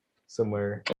YouTube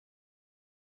somewhere.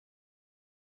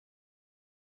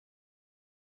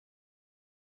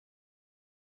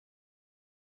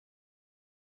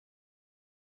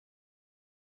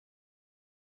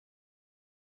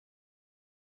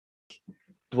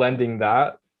 Blending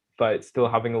that, but still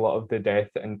having a lot of the death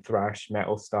and thrash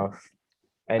metal stuff.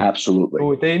 And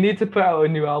absolutely. They need to put out a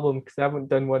new album because they haven't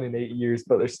done one in 8 years,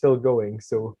 but they're still going.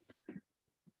 So,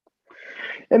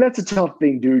 and that's a tough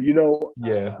thing, dude.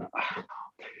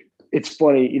 It's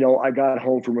funny, I got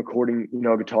home from recording,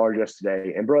 guitars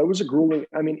yesterday, and bro, it was a grueling.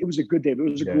 I mean, it was a good day, but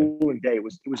it was a grueling day. It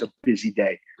was a busy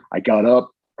day. I got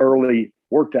up early,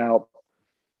 worked out,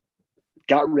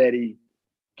 got ready,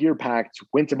 gear packed,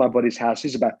 went to my buddy's house.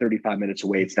 He's about 35 minutes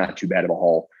away. It's not too bad of a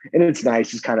haul, and it's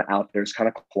nice. It's kind of out there. It's kind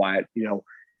of quiet,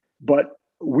 But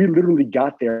we literally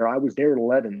got there. I was there at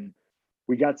 11.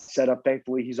 We got set up.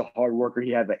 Thankfully, he's a hard worker.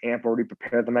 He had the amp already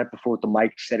prepared the night before with the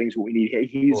mic settings, what we need.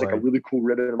 He's like a really cool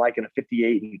ribbon mic and a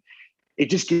 58. And it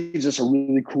just gives us a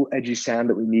really cool, edgy sound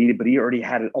that we needed, but he already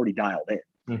had it already dialed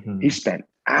in. He spent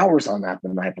hours on that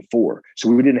the night before. So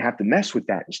we didn't have to mess with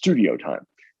that in studio time.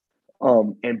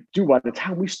 And dude, by the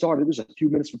time we started, it was a few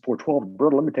minutes before 12. Bro,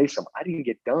 let me tell you something. I didn't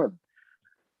get done.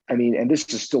 I mean, and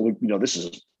this is still, this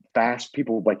is fast.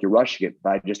 People like you're rushing it,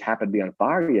 but I just happened to be on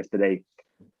fire yesterday.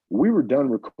 We were done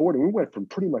recording. We went from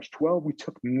pretty much 12. We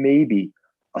took maybe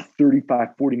a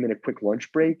 35, 40-minute quick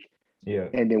lunch break. Yeah.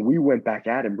 And then we went back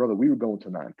at it, brother. We were going to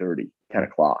 9:30, 10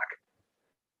 o'clock.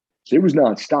 So it was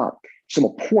nonstop. So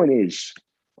my point is,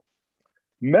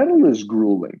 metal is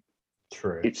grueling.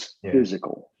 True. It's Yeah.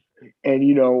 physical. And,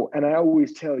 and I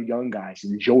always tell young guys,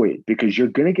 enjoy it because you're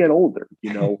going to get older.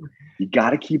 You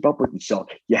got to keep up with yourself.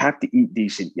 You have to eat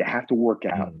decent. You have to work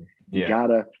out. You got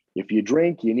to, if you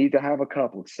drink, you need to have a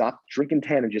couple. Stop drinking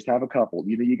 10 and just have a couple.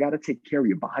 You got to take care of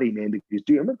your body, man, because,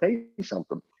 dude, I'm going to tell you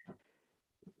something.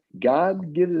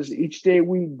 God gives us each day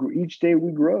we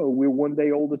grow. We're one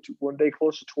day older, one day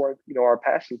closer to our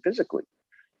passing physically.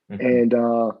 And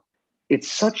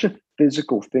it's such a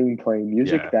physical thing playing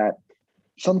music that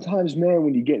sometimes, man,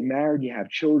 when you get married, you have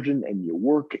children and you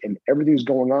work and everything's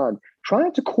going on,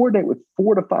 trying to coordinate with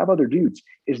 4 to 5 other dudes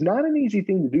is not an easy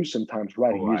thing to do sometimes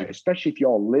writing music, especially if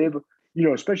y'all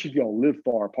live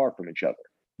far apart from each other.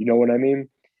 You know what I mean?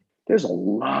 There's a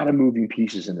lot of moving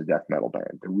pieces in a death metal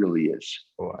band. There really is.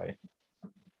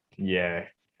 Yeah.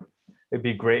 It'd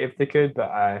be great if they could,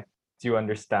 but I do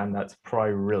understand that's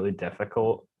probably really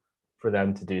difficult for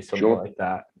them to do something like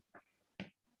that.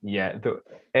 Yeah,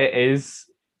 it is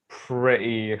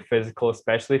pretty physical,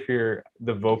 especially if you're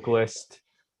the vocalist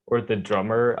or the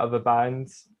drummer of a band,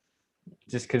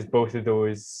 just because both of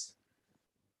those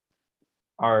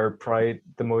are probably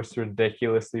the most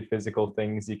ridiculously physical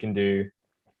things you can do.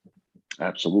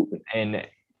 Absolutely. And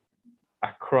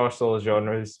across all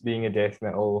genres, being a death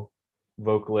metal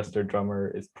vocalist or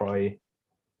drummer is probably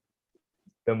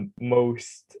the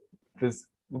most.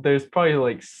 There's probably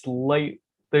like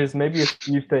there's maybe a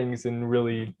few things in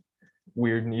really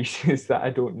weird niches that I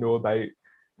don't know about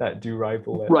that do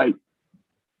rival it. Right.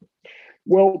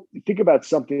 Well, think about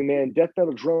something, man. Death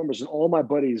metal drummers and all my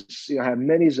buddies, have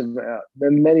many of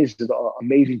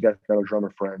amazing death metal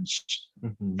drummer friends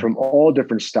from all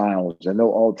different styles, and they'll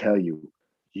all tell you,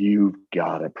 you've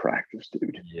got to practice,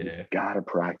 dude. Yeah. You've got to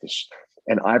practice.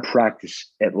 And I practice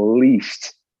at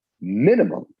least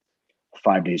minimum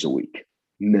 5 days a week,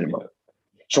 minimum.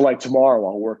 So like tomorrow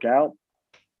I'll work out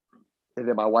and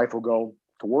then my wife will go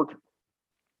to work,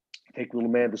 take little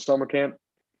man to summer camp,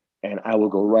 and I will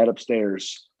go right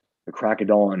upstairs the crack of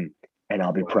dawn and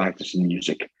I'll be practicing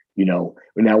music. Now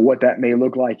what that may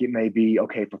look like, it may be,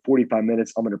 okay, for 45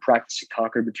 minutes, I'm going to practice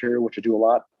Conquered material, which I do a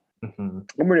lot. I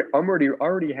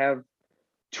already have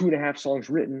 2.5 songs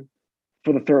written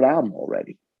for the third album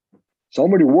already. So I'm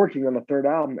already working on the third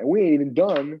album and we ain't even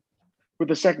done with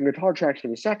the second guitar tracks for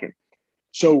the second.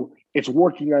 So it's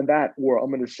working on that, or I'm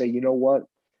going to say, you know what?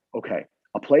 Okay,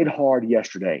 I played hard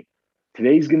yesterday.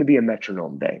 Today's going to be a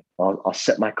metronome day. I'll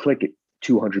set my click at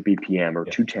 200 BPM or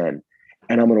 210,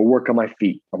 and I'm going to work on my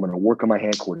feet. I'm going to work on my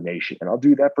hand coordination, and I'll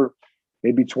do that for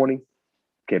maybe 20,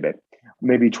 okay, babe,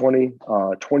 maybe 20,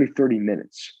 30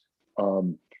 minutes.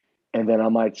 And then I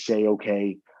might say,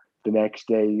 okay, the next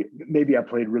day, maybe I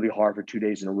played really hard for 2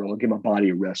 days in a row. I'll give my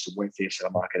body a rest. So Wednesday, I said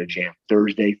I'm not going to jam.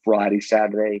 Thursday, Friday,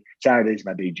 Saturday. Saturday's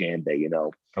my big jam day,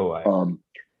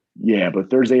 But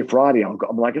Thursday and Friday, I'm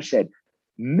like I said,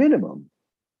 minimum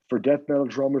for death metal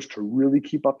drummers to really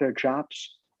keep up their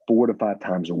chops 4 to 5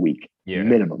 times a week,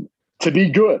 minimum, to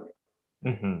be good.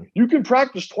 You can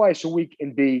practice twice a week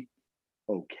and be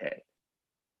okay.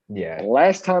 Yeah.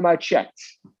 Last time I checked,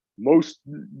 most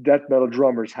death metal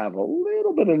drummers have a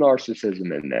little bit of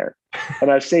narcissism in there. And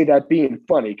I say that being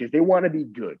funny because they want to be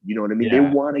good. You know what I mean? Yeah. They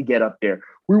want to get up there.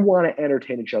 We want to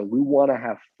entertain each other. We want to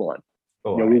have fun.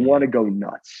 We want to go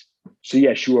nuts. So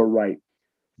yes, you are right.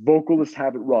 Vocalists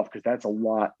have it rough because that's a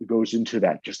lot that goes into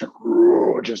that. Just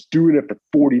doing it for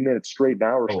 40 minutes straight, an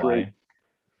hour straight.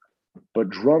 But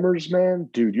drummers, man,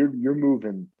 dude, you're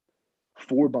moving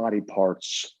 4 body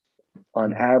parts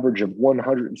on average of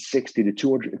 160 to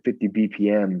 250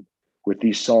 BPM with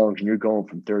these songs, and you're going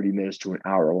from 30 minutes to an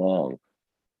hour long.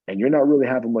 And you're not really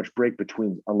having much break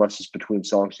unless it's between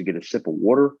songs to get a sip of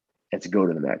water and to go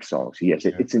to the next song. So yes,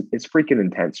 it's freaking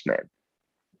intense, man.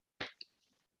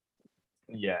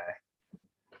 Yeah.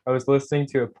 I was listening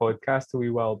to a podcast a wee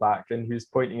while back, and he was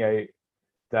pointing out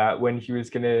that when he was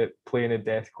going to play in a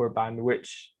deathcore band,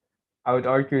 which I would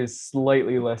argue is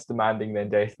slightly less demanding than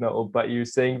death metal, but he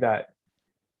was saying that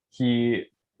he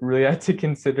really had to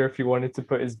consider if he wanted to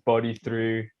put his body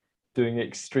through doing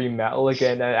extreme metal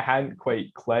again, and it hadn't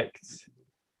quite clicked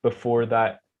before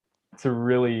that to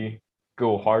really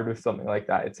go hard with something like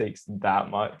that. It takes that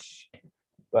much.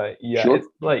 But it's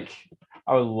like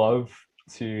I would love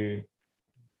to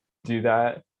do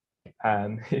that,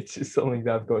 and it's just something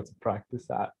that I've got to practice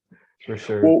at for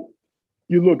sure. Well,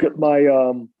 you look at my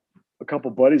a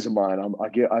couple buddies of mine. I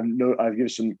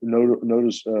give some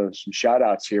shout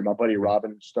outs here. My buddy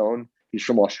Robin Stone, he's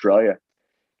from Australia.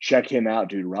 Check him out,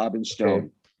 dude. Robin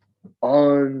Stone,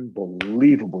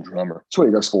 unbelievable drummer. That's what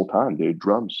he does full time, dude.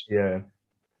 Drums. Yeah,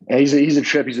 And he's a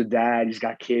trip. He's a dad. He's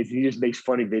got kids. And he just makes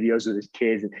funny videos with his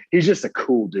kids. And he's just a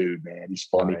cool dude, man. He's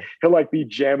funny. Right. He'll like be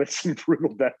jamming some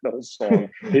brutal death metal song.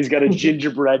 He's got a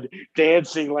gingerbread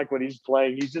dancing like when he's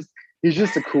playing. He's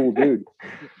just a cool dude.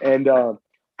 And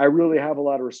I really have a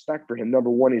lot of respect for him. Number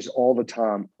one, he's all the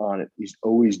time on it. He's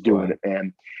always doing it,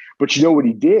 man. But you know what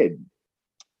he did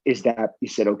is that he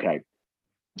said, okay,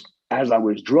 as I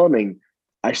was drumming,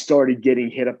 I started getting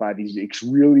hit up by these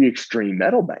really extreme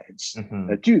metal bands. Mhm.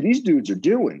 Now, dude, these dudes are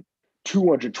doing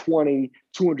 220,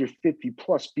 250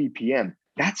 plus BPM.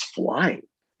 That's flying.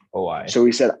 Oh, I. So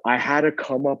he said, I had to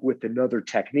come up with another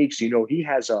technique. So, he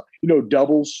has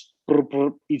doubles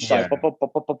each side, Yeah.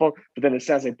 but then it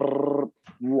sounds like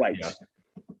right. Yeah.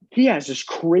 He has this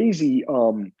crazy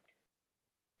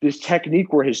this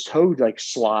technique where his toe like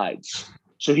slides.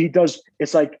 So he does,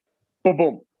 it's like boom,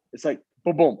 boom. It's like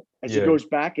boom, boom. As he goes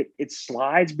back, it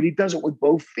slides, but he does it with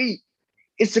both feet.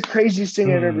 It's the craziest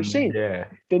thing I've ever seen. Yeah.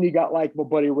 Then you got like my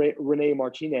buddy Rene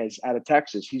Martinez out of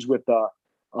Texas. He's with a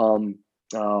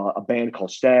band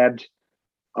called Stabbed,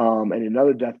 and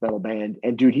another death metal band.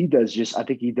 And dude, I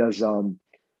think he does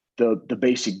the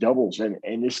basic doubles.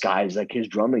 And this guy's like, his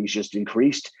drumming's just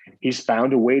increased. He's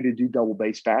found a way to do double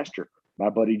bass faster. My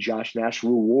buddy Josh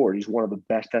Nashville Ward, he's one of the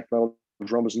best death metal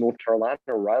drummers in North Carolina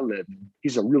where I live.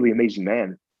 He's a really amazing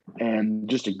man and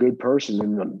just a good person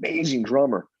and an amazing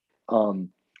drummer.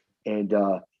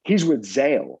 He's with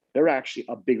Zale. They're actually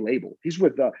a big label. He's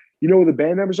with who the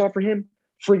band members are for him?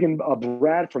 Friggin'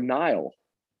 Brad from Nile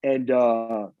and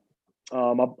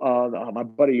my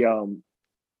buddy. Oh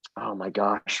my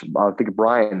gosh, I think of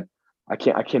Brian. I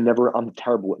can never. I'm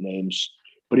terrible with names,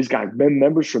 but he's got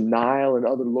members from Nile and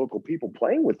other local people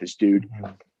playing with this dude,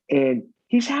 and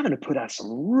he's having to put out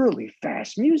some really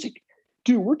fast music.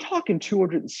 Dude, we're talking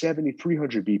 270,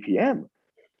 300 BPM.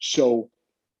 So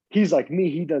he's like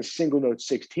me. He does single note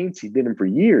 16ths. He did them for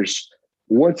years.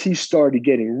 Once he started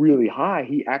getting really high,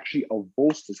 he actually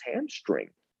avulsed his hamstring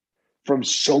from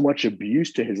so much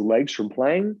abuse to his legs from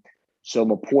playing. So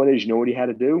my point is, you know what he had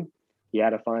to do? He had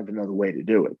to find another way to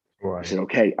do it. Right. He said,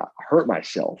 okay, I hurt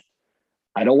myself.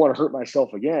 I don't want to hurt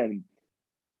myself again.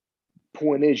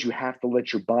 Point is, you have to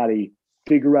let your body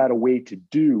figure out a way to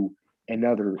do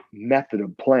another method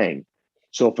of playing.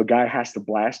 So if a guy has to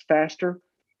blast faster,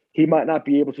 he might not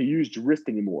be able to use the wrist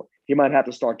anymore. He might have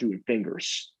to start doing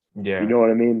fingers. Yeah. You know what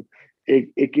I mean?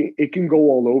 It can go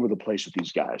all over the place with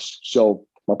these guys. So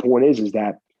my point is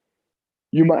that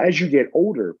as you get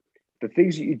older, the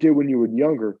things that you did when you were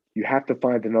younger, you have to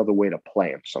find another way to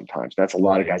play them sometimes. That's a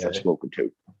lot of guys I've spoken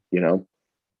to,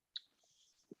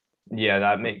 Yeah,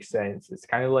 that makes sense. It's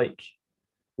kind of like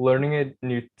learning a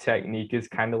new technique is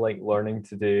kind of like learning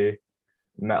to do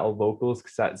metal vocals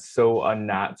because that's so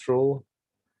unnatural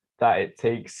that it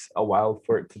takes a while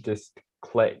for it to just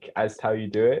click as to how you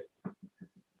do it.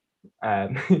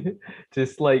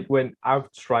 Just like when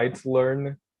I've tried to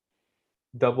learn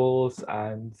doubles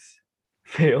and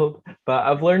failed, but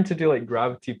I've learned to do like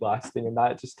gravity blasting, and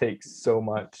that just takes so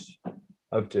much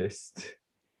of just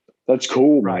that's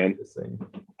cool, practicing. Man.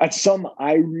 That's something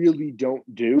I really don't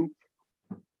do.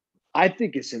 I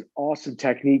think it's an awesome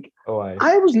technique.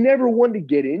 I was never one to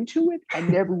get into it. I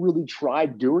never really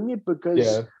tried doing it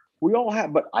because we all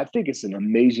have, but I think it's an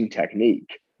amazing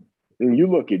technique. And you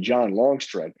look at John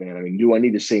Longstreth, man. I mean, do I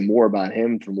need to say more about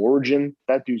him from Origin?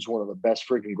 That dude's one of the best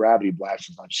freaking gravity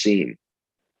blasters I've seen.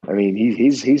 I mean,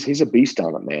 he's a beast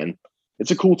on it, man.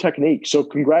 It's a cool technique. So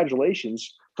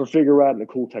congratulations for figuring out a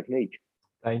cool technique.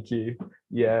 Thank you.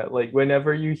 Yeah, like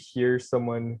whenever you hear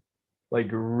someone like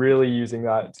really using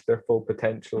that to their full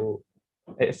potential,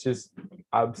 it's just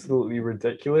absolutely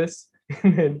ridiculous.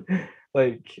 And then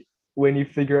like when you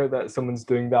figure out that someone's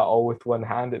doing that all with one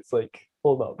hand, it's like,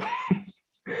 hold up.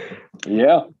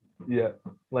 Yeah.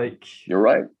 Like you're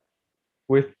right.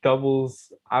 With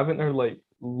doubles, I haven't heard like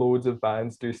loads of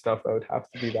bands do stuff that would have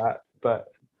to do that, but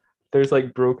there's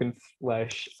like Broken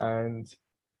Flesh and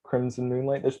Crimson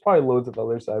Moonlight. There's probably loads of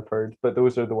others I've heard, but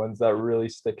those are the ones that really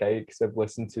stick out because I've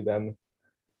listened to them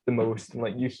the most. And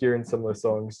like you hear in some of the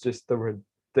songs, just the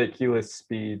ridiculous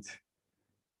speed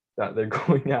that they're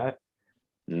going at.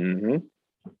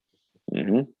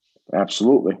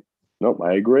 Absolutely. Nope,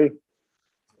 I agree.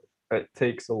 It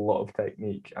takes a lot of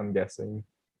technique, I'm guessing,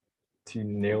 to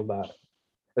nail that.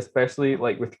 Especially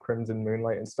like with Crimson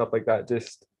Moonlight and stuff like that,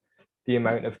 just the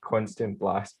amount of constant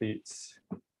blast beats.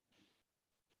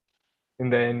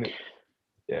 And then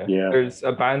there's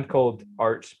a band called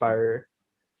Archspire.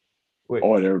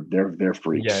 They're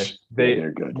freaks. Yeah,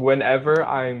 they're good. Whenever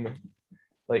I'm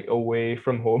like away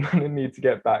from home and I need to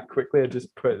get back quickly, I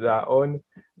just put that on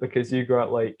because you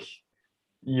got like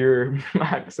your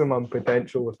maximum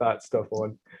potential with that stuff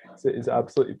on. So it is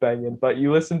absolutely banging. But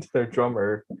you listen to their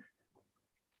drummer,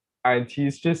 and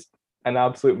he's just an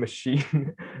absolute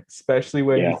machine, especially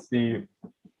when Yeah. you see,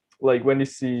 like when you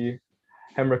see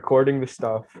him recording the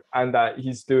stuff and that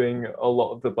he's doing a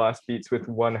lot of the blast beats with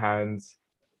one hand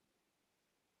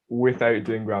without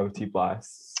doing gravity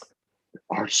blasts.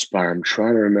 Archspire. I'm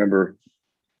trying to remember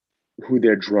who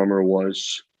their drummer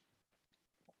was.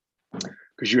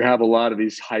 Because you have a lot of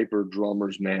these hyper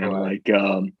drummers, man. Right.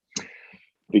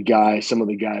 Like some of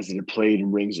the guys that have played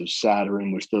in Rings of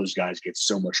Saturn, which those guys get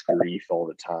so much grief all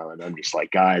the time. And I'm just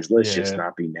like, guys, let's just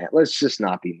not be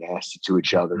nasty to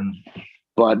each other. Mm.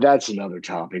 But that's another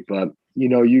topic. But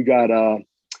you got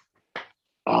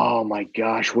oh my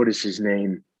gosh, what is his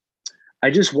name? I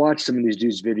just watched some of these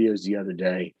dudes' videos the other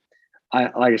day.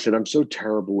 Like I said, I'm so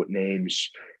terrible with names.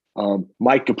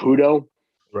 Mike Caputo.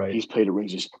 Right. He's played at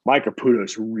Rings. Mike Caputo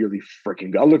is really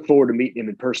freaking good. I look forward to meeting him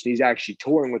in person. He's actually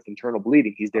touring with Internal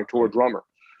Bleeding. He's their tour drummer.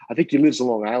 I think he lives in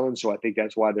Long Island, so I think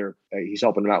that's why he's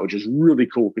helping them out, which is really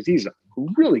cool because he's a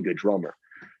really good drummer.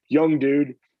 Young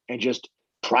dude, and just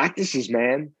practices,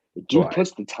 man. The dude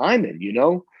puts the time in,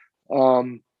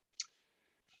 But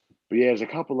yeah, there's a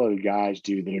couple other guys,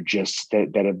 dude, that are just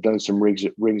that have done some Rings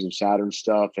of Saturn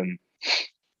stuff, and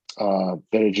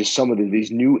that are just some of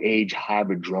these new age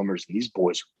hybrid drummers. These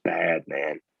boys are bad,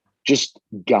 man. Just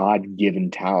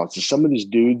God-given talents. So some of these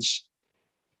dudes,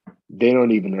 they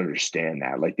don't even understand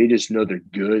that. Like, they just know they're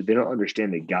good. They don't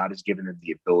understand that God has given them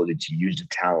the ability to use the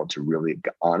talent to really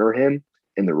honor him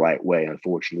in the right way.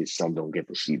 Unfortunately, some don't get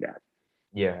to see that.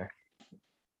 Yeah.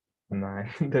 Man,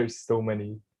 there's so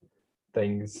many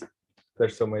things.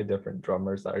 There's so many different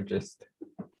drummers that are just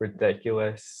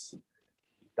ridiculous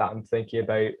that I'm thinking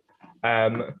about.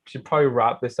 Should probably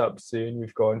wrap this up soon.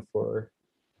 We've gone for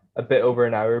a bit over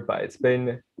an hour, but it's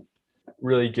been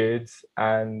really good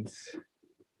and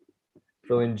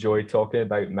really enjoyed talking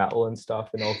about metal and stuff,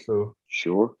 and also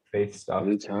Sure, faith stuff.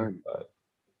 anytime. Too,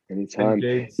 Anytime.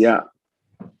 Yeah.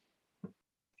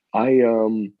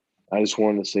 I just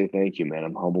wanted to say thank you, man.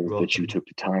 I'm humbled that you took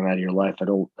the time out of your life. I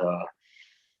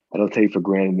don't take for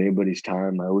granted anybody's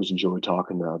time. I always enjoy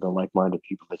talking to the like-minded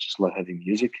people that just love heavy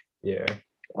music. Yeah.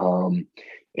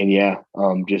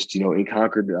 Just in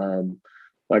Concord,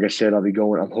 like I said, I'll be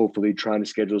going. I'm hopefully trying to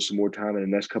schedule some more time in the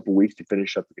next couple of weeks to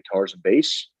finish up the guitars and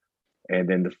bass, and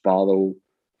then to follow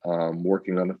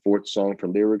working on the fourth song for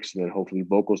lyrics, and then hopefully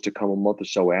vocals to come a month or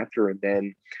so after, and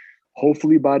then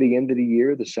hopefully by the end of the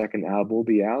year, the second album will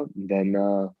be out. And then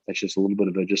that's just a little bit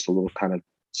of just a little kind of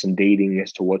some dating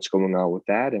as to what's going on with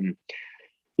that. And,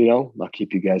 I'll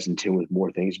keep you guys in tune with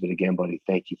more things. But again, buddy,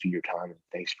 thank you for your time. And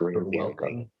thanks for being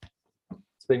me.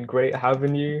 It's been great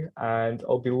having you. And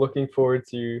I'll be looking forward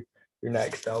to your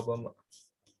next album.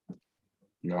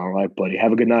 All right, buddy.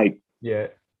 Have a good night. Yeah.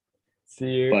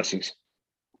 See you. Blessings.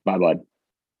 Bye, bud.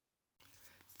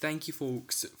 Thank you,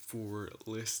 folks, for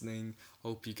listening.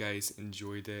 Hope you guys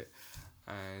enjoyed it.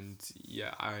 And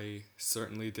yeah, I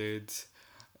certainly did.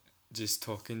 Just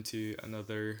talking to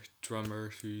another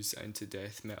drummer who's into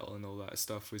death metal and all that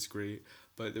stuff was great.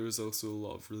 But there was also a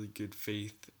lot of really good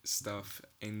faith stuff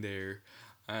in there.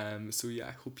 So yeah,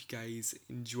 I hope you guys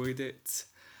enjoyed it.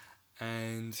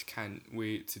 And can't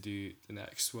wait to do the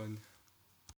next one.